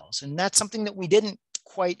brain cells, and that's something that we didn't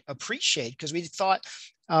quite appreciate, because we thought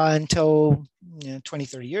until 20,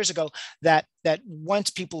 30 years ago that once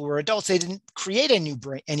people were adults, they didn't create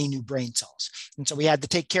any new brain cells. And so we had to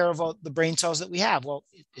take care of all the brain cells that we have. Well,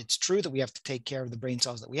 it's true that we have to take care of the brain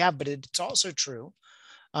cells that we have, but it's also true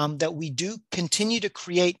that we do continue to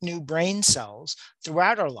create new brain cells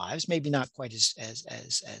throughout our lives, maybe not quite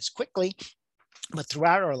as quickly, but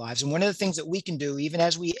throughout our lives. And one of the things that we can do, even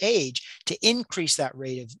as we age, to increase that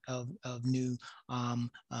rate of new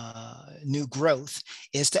growth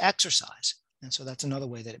is to exercise. And so that's another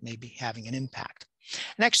way that it may be having an impact.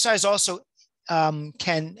 And exercise also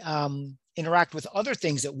can interact with other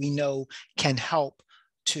things that we know can help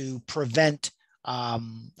to prevent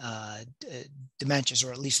dementias,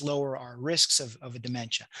 or at least lower our risks of a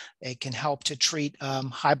dementia. It can help to treat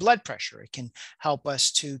high blood pressure. It can help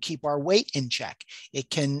us to keep our weight in check. It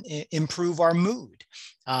can improve our mood.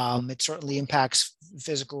 It certainly impacts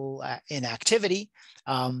physical inactivity.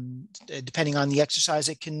 Depending on the exercise,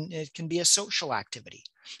 it can be a social activity.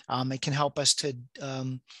 It can help us to,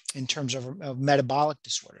 in terms of metabolic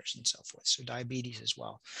disorders and so forth, so diabetes as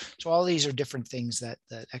well. So all these are different things that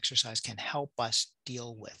exercise can help us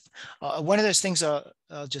deal with. One of those things I'll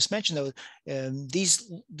just mention, though,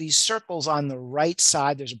 these circles on the right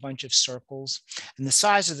side, there's a bunch of circles, and the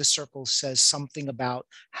size of the circle says something about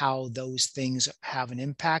how those things have an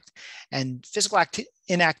impact. And physical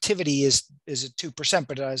inactivity is at 2%,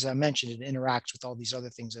 but as I mentioned, it interacts with all these other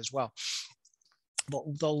things as well.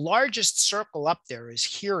 But the largest circle up there is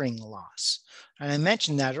hearing loss. And I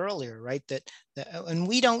mentioned that earlier, right? And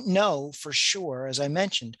we don't know for sure, as I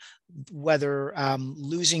mentioned, whether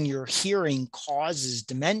losing your hearing causes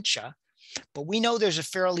dementia, but we know there's a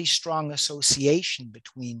fairly strong association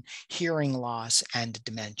between hearing loss and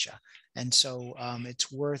dementia. And so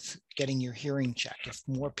it's worth getting your hearing checked. If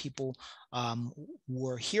more people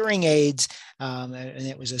wore hearing aids and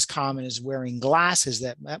it was as common as wearing glasses,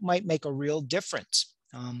 that might make a real difference.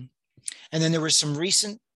 And then there was some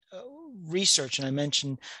recent research, and I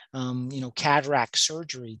mentioned, cataract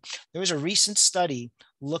surgery. There was a recent study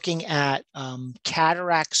looking at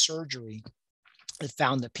cataract surgery that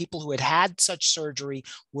found that people who had such surgery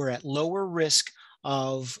were at lower risk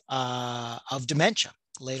of dementia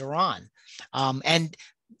later on. And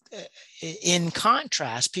in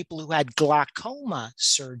contrast, people who had glaucoma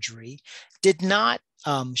surgery did not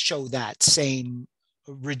show that same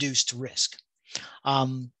reduced risk.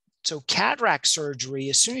 So cataract surgery,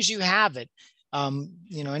 as soon as you have it,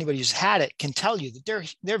 anybody who's had it can tell you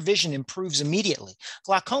that their vision improves immediately.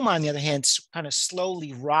 Glaucoma, on the other hand, kind of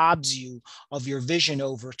slowly robs you of your vision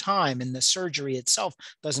over time, and the surgery itself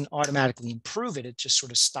doesn't automatically improve it. It just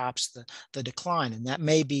sort of stops the decline. And that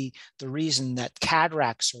may be the reason that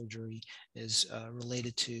cataract surgery is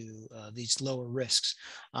related to these lower risks.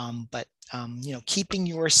 But keeping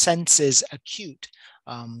your senses acute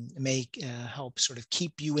may help sort of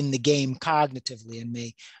keep you in the game cognitively, and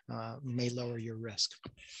may lower your risk.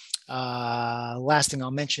 Last thing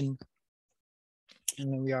I'll mention,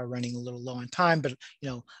 and then we are running a little low on time, but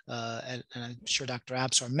and I'm sure Dr.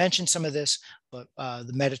 Absar mentioned some of this, but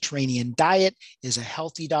the Mediterranean diet is a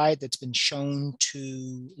healthy diet that's been shown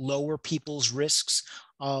to lower people's risks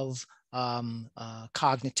of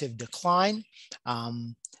cognitive decline.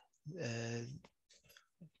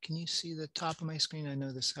 Can you see the top of my screen? I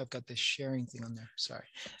know this, I've got this sharing thing on there, sorry.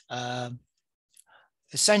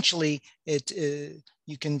 Essentially,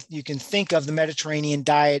 you can think of the Mediterranean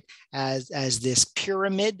diet as this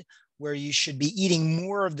pyramid, where you should be eating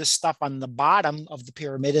more of the stuff on the bottom of the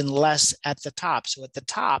pyramid and less at the top. So at the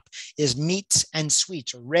top is meats and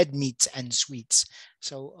sweets, or red meats and sweets.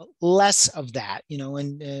 So less of that,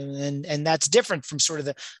 and that's different from sort of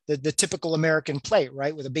the typical American plate,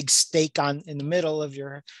 right? With a big steak in the middle of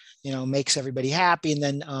your, makes everybody happy. And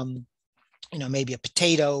then, maybe a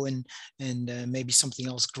potato and maybe something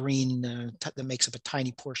else green that makes up a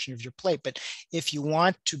tiny portion of your plate. But if you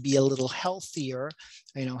want to be a little healthier,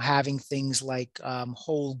 having things like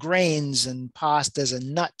whole grains and pastas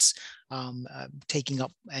and nuts taking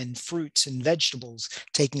up, and fruits and vegetables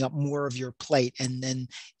taking up more of your plate. And then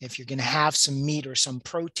if you're going to have some meat or some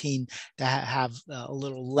protein, to have a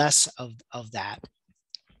little less of that.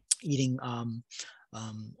 Eating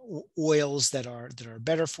oils that are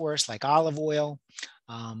better for us, like olive oil,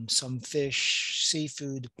 some fish,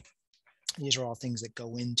 seafood. These are all things that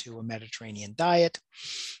go into a Mediterranean diet.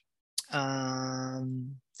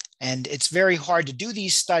 And it's very hard to do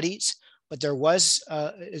these studies, but there was,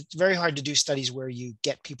 it's very hard to do studies where you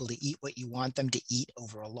get people to eat what you want them to eat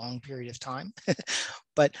over a long period of time.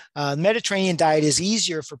 But Mediterranean diet is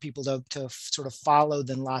easier for people to sort of follow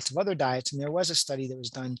than lots of other diets. And there was a study that was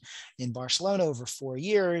done in Barcelona over 4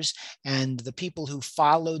 years. And the people who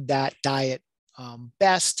followed that diet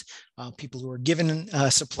best, people who were given a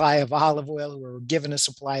supply of olive oil, who were given a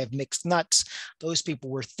supply of mixed nuts, those people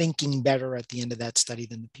were thinking better at the end of that study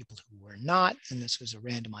than the people who were not. And this was a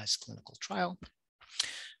randomized clinical trial.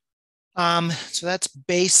 So that's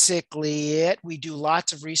basically it. We do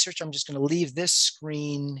lots of research. I'm just going to leave this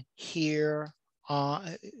screen here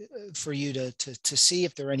for you to see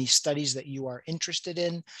if there are any studies that you are interested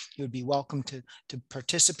in. You would be welcome to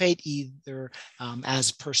participate, either as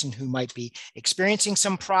a person who might be experiencing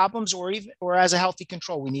some problems, or as a healthy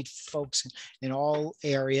control. We need folks in all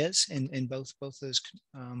areas in both those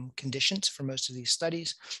conditions for most of these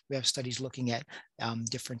studies. We have studies looking at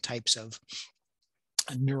different types of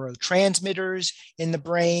neurotransmitters in the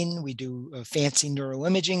brain. We do fancy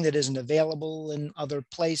neuroimaging that isn't available in other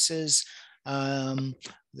places.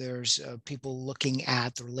 There's people looking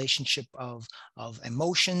at the relationship of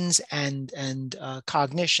emotions and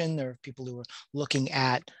cognition. There are people who are looking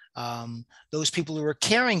at those people who are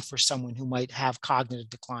caring for someone who might have cognitive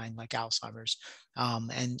decline, like Alzheimer's,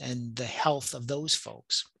 and the health of those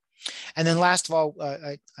folks. And then last of all,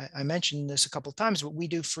 I mentioned this a couple of times, but we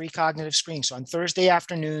do free cognitive screening. So on Thursday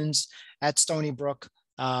afternoons at Stony Brook,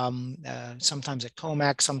 sometimes at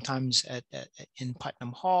Comac, sometimes in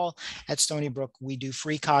Putnam Hall at Stony Brook, we do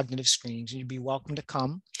free cognitive screenings. You'd be welcome to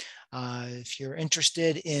come. If you're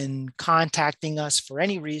interested in contacting us for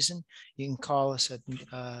any reason, you can call us at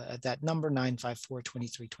that number,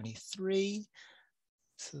 954-2323.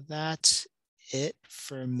 So that's it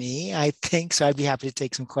for me, I think. So I'd be happy to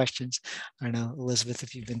take some questions. I don't know, Elizabeth,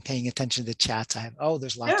 if you've been paying attention to the chats.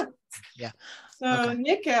 There's lots. Yeah. Yeah. So okay.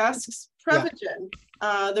 Nick asks, Prevagen,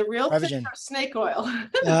 the real Prevagen. thing or snake oil?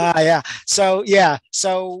 Yeah. So yeah.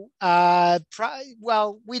 So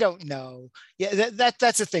well, we don't know. Yeah,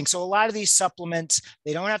 that's the thing. So a lot of these supplements,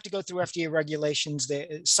 they don't have to go through FDA regulations.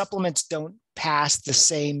 Supplements don't pass the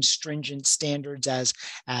same stringent standards as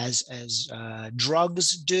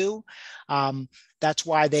drugs do. That's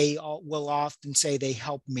why they will often say they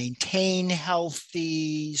help maintain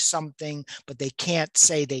healthy something, but they can't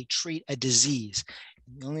say they treat a disease.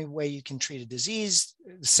 The only way you can treat a disease,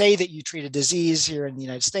 say that you treat a disease here in the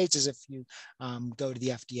United States, is if you go to the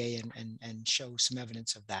FDA and show some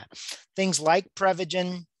evidence of that. Things like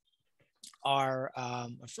Prevagen are,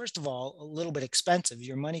 first of all, a little bit expensive.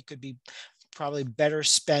 Your money could be probably better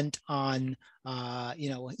spent on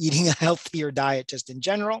eating a healthier diet just in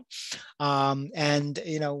general. And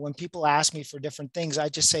when people ask me for different things, I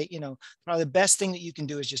just say, probably the best thing that you can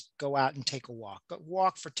do is just go out and take a walk. But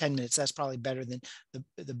walk for 10 minutes. That's probably better than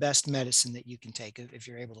the best medicine that you can take if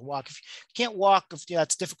you're able to walk. If you can't walk, if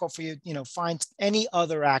that's difficult for you, find any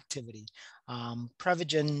other activity.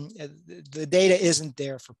 Prevagen, the data isn't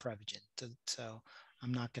there for Prevagen, so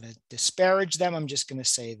I'm not going to disparage them. I'm just going to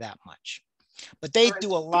say that much. But they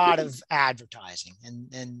do a lot of advertising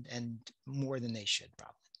and more than they should,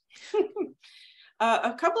 probably.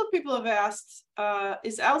 A couple of people have asked,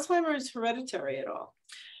 is Alzheimer's hereditary at all?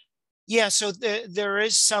 Yeah, so there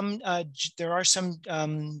are some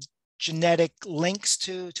genetic links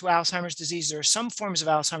to Alzheimer's disease. There are some forms of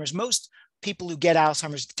Alzheimer's. Most people who get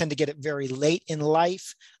Alzheimer's tend to get it very late in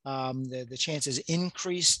life. The chances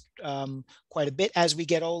increase quite a bit as we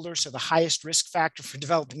get older. So the highest risk factor for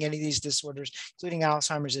developing any of these disorders, including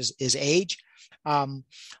Alzheimer's, is age.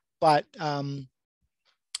 But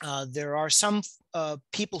there are some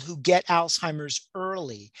people who get Alzheimer's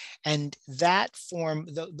early, and that form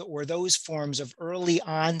or those forms of early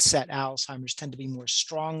onset Alzheimer's tend to be more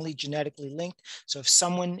strongly genetically linked. So if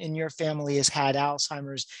someone in your family has had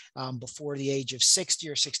Alzheimer's before the age of 60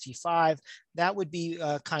 or 65, that would be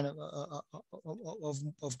kind of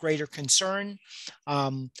greater concern.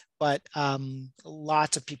 But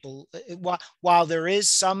lots of people, while there is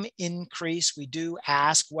some increase, we do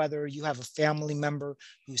ask whether you have a family member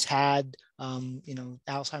who's had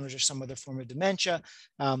Alzheimer's or some other form of dementia.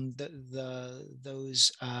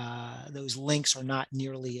 Those links are not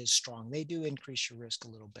nearly as strong. They do increase your risk a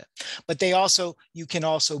little bit, but you can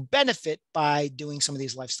also benefit by doing some of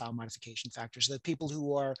these lifestyle modification factors. So that people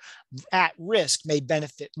who are at risk may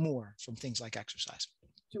benefit more from things like exercise.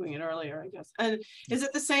 Doing it earlier, I guess. And is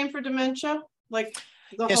it the same for dementia? Like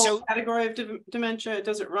the whole category of dementia,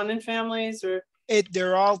 does it run in families, or?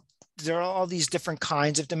 There are all these different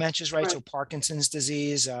kinds of dementias, right? So Parkinson's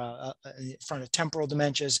disease, frontotemporal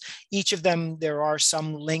dementias, each of them, there are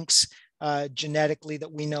some links genetically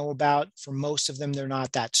that we know about. For most of them, they're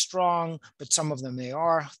not that strong, but some of them they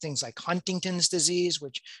are. Things like Huntington's disease,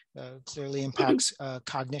 which clearly impacts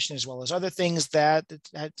cognition, as well as other things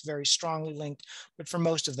that's very strongly linked. But for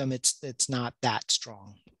most of them, it's not that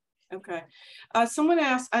strong. Okay. Someone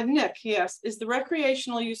asked, Nick, he asked, is the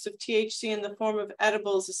recreational use of THC in the form of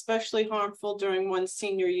edibles especially harmful during one's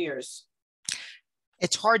senior years?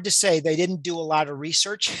 It's hard to say. They didn't do a lot of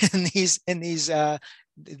research in these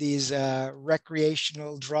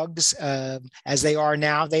recreational drugs as they are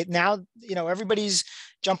now. Everybody's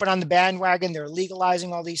jumping on the bandwagon. They're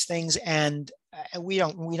legalizing all these things, and we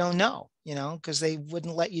don't know, because they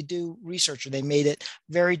wouldn't let you do research, or they made it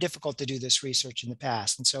very difficult to do this research in the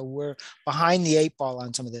past. And so we're behind the 8 ball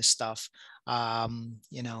on some of this stuff. So I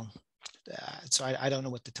don't know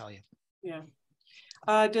what to tell you. Yeah.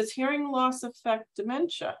 Does hearing loss affect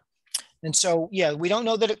dementia? And so, yeah, we don't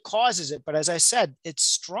know that it causes it, but as I said, it's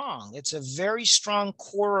strong. It's a very strong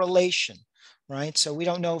correlation, right? So we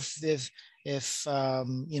don't know if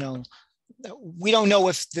we don't know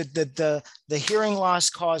if the hearing loss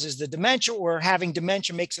causes the dementia, or having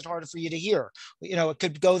dementia makes it harder for you to hear. It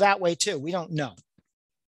could go that way too. We don't know.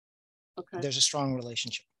 Okay. There's a strong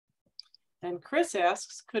relationship. And Chris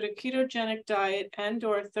asks, could a ketogenic diet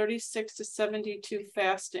and/or 36 to 72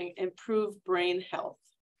 fasting improve brain health?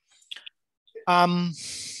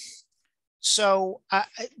 So,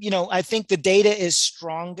 I think the data is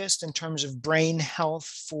strongest in terms of brain health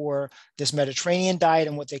for this Mediterranean diet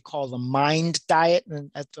and what they call the MIND diet. And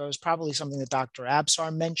that was probably something that Dr.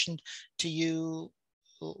 Absar mentioned to you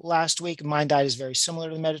last week. MIND diet is very similar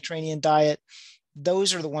to the Mediterranean diet.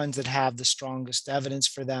 Those are the ones that have the strongest evidence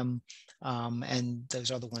for them. And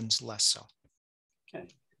those other ones less so. Okay,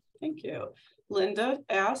 thank you. Linda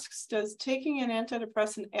asks, does taking an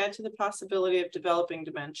antidepressant add to the possibility of developing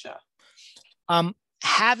dementia?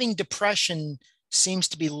 Having depression seems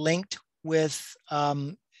to be linked with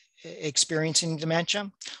experiencing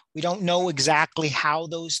dementia. We don't know exactly how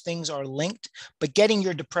those things are linked, but getting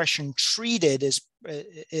your depression treated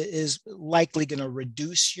is likely going to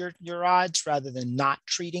reduce your odds rather than not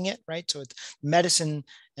treating it, right? So it's medicine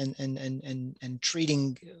and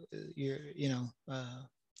treating your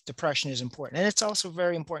depression is important, and it's also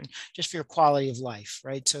very important just for your quality of life,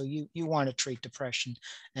 right? So you want to treat depression,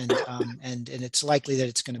 and it's likely that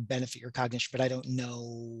it's going to benefit your cognition, but I don't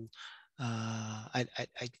know. I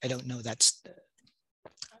don't know.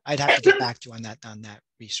 I'd have to get back to you on that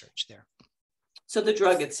research there. So the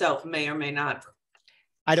drug itself may or may not.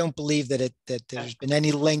 I don't believe that there's been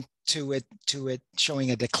any link to it showing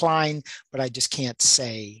a decline, but I just can't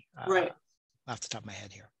say right off the top of my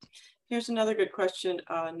head here. Here's another good question.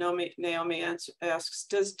 Naomi asks,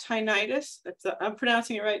 does tinnitus, I'm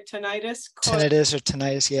pronouncing it right, tinnitus,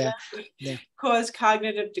 yeah. cause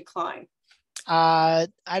cognitive decline? I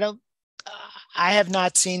have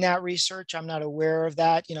not seen that research. I'm not aware of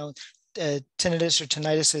that. Tinnitus or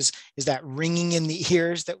tinnitus is that ringing in the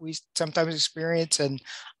ears that we sometimes experience, and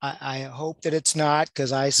I hope that it's not,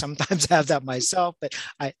 because I sometimes have that myself, but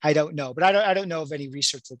I don't know. But I don't know of any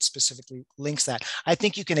research that specifically links that. I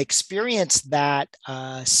think you can experience that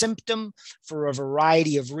symptom for a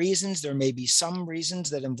variety of reasons. There may be some reasons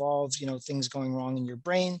that involve things going wrong in your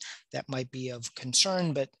brain that might be of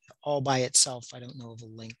concern, but all by itself, I don't know of a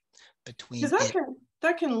link between it.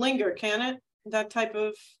 That can linger, can it? That type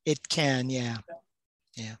of... It can, yeah.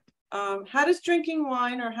 How does drinking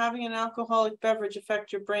wine or having an alcoholic beverage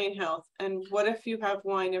affect your brain health? And what if you have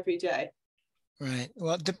wine every day? Right.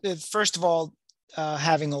 Well, first of all,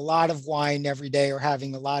 having a lot of wine every day or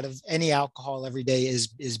having a lot of any alcohol every day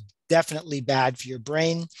is definitely bad for your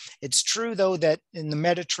brain. It's true, though, that in the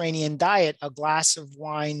Mediterranean diet, a glass of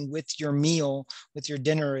wine with your meal, with your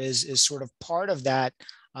dinner, is sort of part of that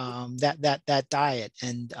that diet.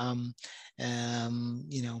 And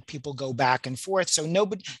people go back and forth. So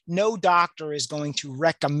no doctor is going to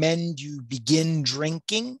recommend you begin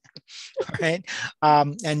drinking, right?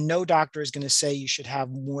 And no doctor is going to say you should have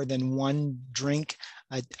more than one drink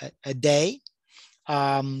a day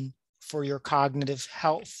for your cognitive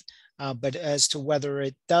health. But as to whether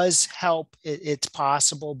it does help, it's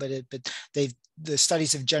possible. But the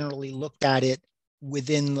studies have generally looked at it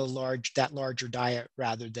within that larger diet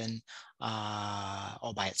rather than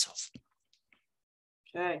all by itself.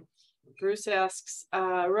 Okay. Bruce asks,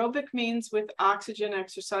 aerobic means with oxygen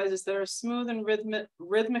exercises that are smooth and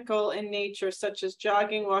rhythmical in nature, such as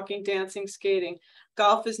jogging, walking, dancing, skating.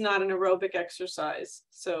 Golf is not an aerobic exercise.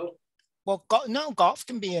 So Well, no, golf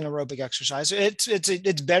can be an aerobic exercise.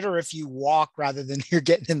 It's better if you walk rather than you're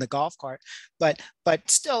getting in the golf cart. But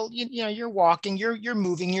still, you know, you're walking, you're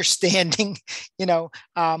moving, you're standing. You know,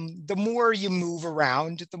 the more you move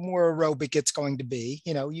around, the more aerobic it's going to be.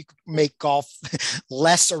 You know, you could make golf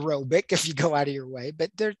less aerobic if you go out of your way,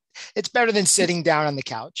 but it's better than sitting down on the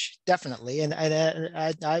couch, definitely. And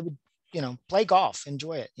I would, you know, play golf,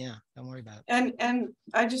 enjoy it. Yeah, don't worry about it. And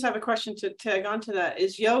I just have a question to tag on to that.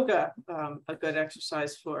 Is yoga a good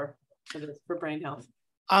exercise for brain health?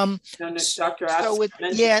 Dr.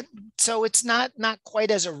 Yeah, so it's not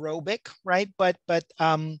quite as aerobic, right? But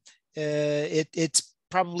it's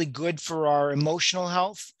probably good for our emotional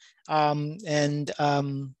health. And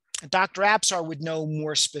Dr. Apsar would know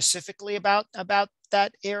more specifically about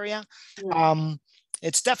that area. Yeah.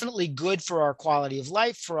 It's definitely good for our quality of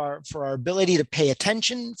life, for our ability to pay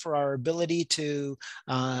attention, for our ability to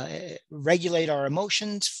regulate our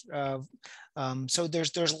emotions. So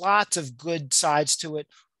there's lots of good sides to it.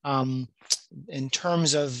 In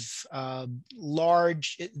terms of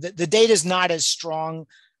the data is not as strong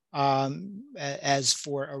as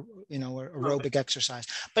for aerobic exercise,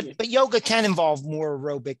 but yoga can involve more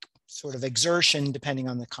aerobic sort of exertion depending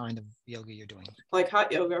on the kind of yoga you're doing. Like hot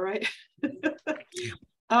yoga, right?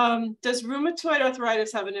 Does rheumatoid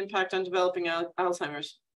arthritis have an impact on developing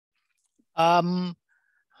Alzheimer's?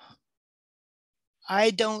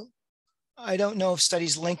 I don't know of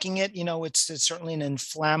studies linking it. You know, it's certainly an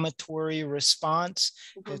inflammatory response.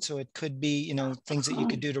 Mm-hmm. So it could be, you know, things that you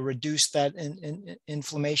could do to reduce that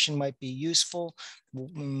inflammation might be useful.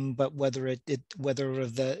 But whether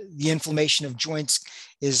the inflammation of joints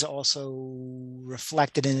is also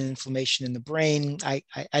reflected in inflammation in the brain, I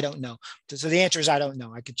don't know. So the answer is I don't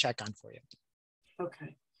know. I could check on for you.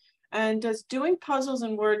 Okay. And does doing puzzles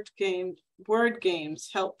and word games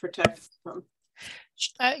help protect from?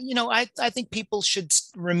 You know, I think people should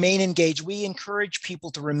remain engaged. We encourage people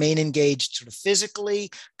to remain engaged sort of physically,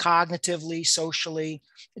 cognitively, socially.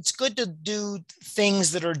 It's good to do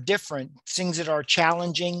things that are different, things that are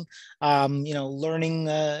challenging, you know, learning,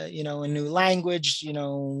 you know, a new language, you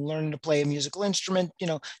know, learning to play a musical instrument, you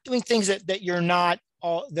know, doing things that you're not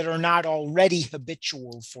that are not already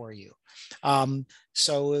habitual for you. You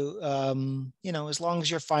know, as long as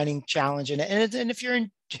you're finding challenge in it, and if you're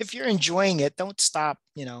enjoying it, don't stop,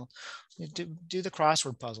 you know, do the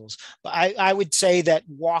crossword puzzles. But I would say that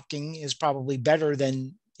walking is probably better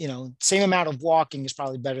than, you know, same amount of walking is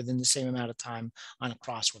probably better than the same amount of time on a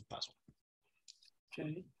crossword puzzle.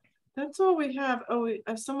 Okay, that's all we have. Oh,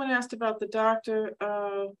 someone asked about the doctor.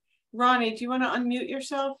 Ronnie, do you want to unmute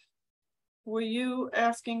yourself? Were you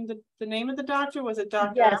asking the name of the doctor? Was it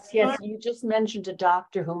Dr. Yes, yes. You just mentioned a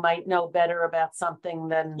doctor who might know better about something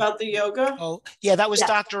than about the yoga. Oh, yeah, that was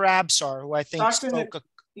Dr. Absar, who I think spoke.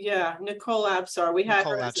 Nicole Absar. We had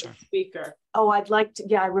her as a speaker. Oh, I'd like to.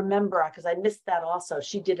 Yeah, I remember because I missed that also.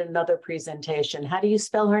 She did another presentation. How do you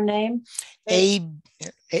spell her name? Absar.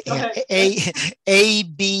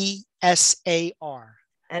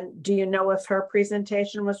 And do you know if her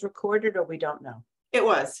presentation was recorded or we don't know? It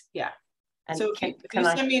was, yeah. And so if you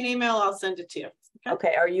send me an email, I'll send it to you.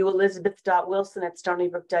 Okay. Are you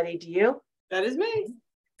elizabeth.wilson@stonybrook.edu? That is me.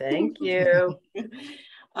 Thank you.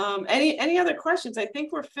 Any other questions? I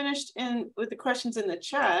think we're finished with the questions in the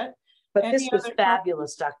chat. But this was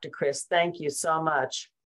fabulous, Dr. Chris. Thank you so much.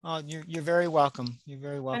 Oh, you're very welcome. You're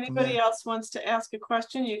very welcome. Anybody else wants to ask a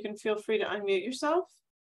question, you can feel free to unmute yourself.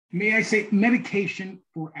 May I say medication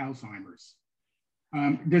for Alzheimer's?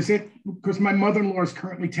 Does it, because my mother-in-law is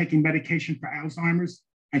currently taking medication for Alzheimer's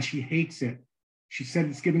and she hates it. She said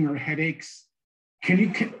it's giving her headaches.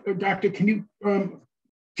 Doctor, can you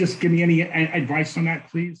just give me any advice on that,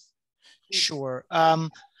 please? Sure.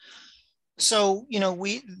 So, you know,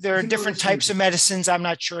 there are different types of medicines. I'm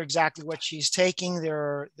not sure exactly what she's taking.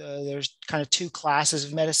 There's kind of two classes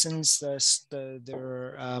of medicines.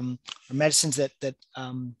 There are medicines that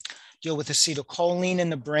deal with acetylcholine in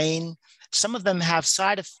the brain. Some of them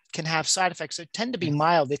can have side effects that tend to be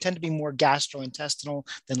mild. They tend to be more gastrointestinal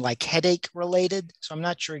than like headache related. So I'm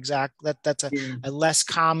not sure exactly that's a less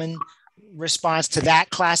common response to that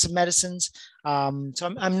class of medicines.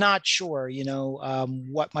 So I'm not sure, you know,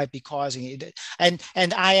 what might be causing it. And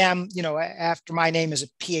I am, you know, after my name is a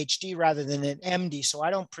PhD rather than an MD, so I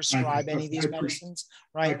don't prescribe any of these medicines,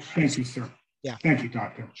 right? Thank you, sir. Yeah. Thank you,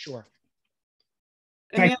 doctor. Sure.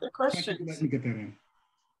 Any other questions? Let me get that in.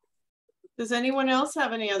 Does anyone else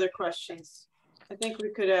have any other questions? I think we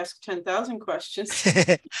could ask 10,000 questions.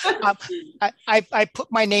 I put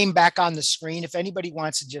my name back on the screen. If anybody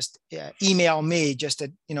wants to just email me, just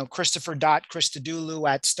at, you know,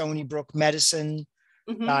 Christopher.Christodoulou@StonyBrookMedicine.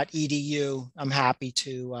 edu. I'm happy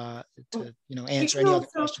to answer any other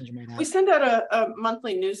questions you might have. We send out a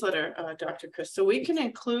monthly newsletter, Dr. Chris, so we can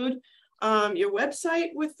include your website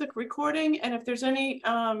with the recording, and if there's any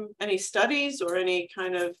studies or any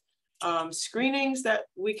kind of screenings, that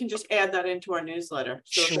we can just add that into our newsletter.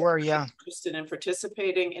 So sure, yeah. Interested in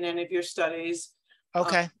participating in any of your studies,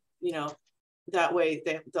 okay. That way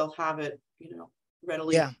they'll have it,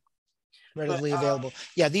 readily. Yeah. Readily available.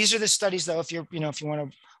 Yeah, these are the studies though, if you want to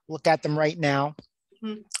look at them right now.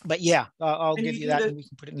 But yeah, I'll give you that and we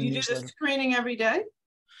can put it in the newsletter. You do the screening every day?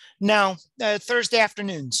 No, Thursday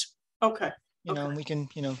afternoons. Okay. And we can,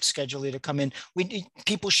 schedule you to come in.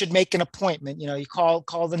 People should make an appointment. You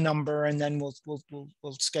call the number, and then we'll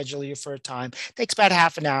schedule you for a time. It takes about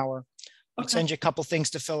half an hour. We'll send you a couple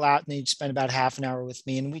things to fill out, and then you spend about half an hour with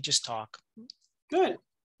me, and we just talk. Good.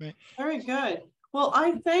 Right. Very good. Well,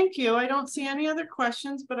 I thank you. I don't see any other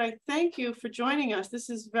questions, but I thank you for joining us. This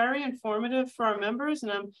is very informative for our members,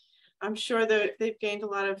 and I'm sure that they've gained a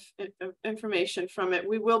lot of information from it.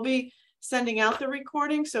 We will be sending out the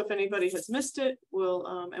recording, so if anybody has missed it,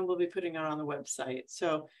 we'll be putting it on the website.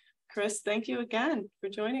 So, Chris, thank you again for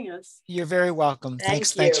joining us. You're very welcome.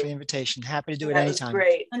 Thanks for the invitation. Happy to do it anytime.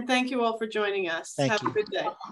 Great. And thank you all for joining us. Have a good day.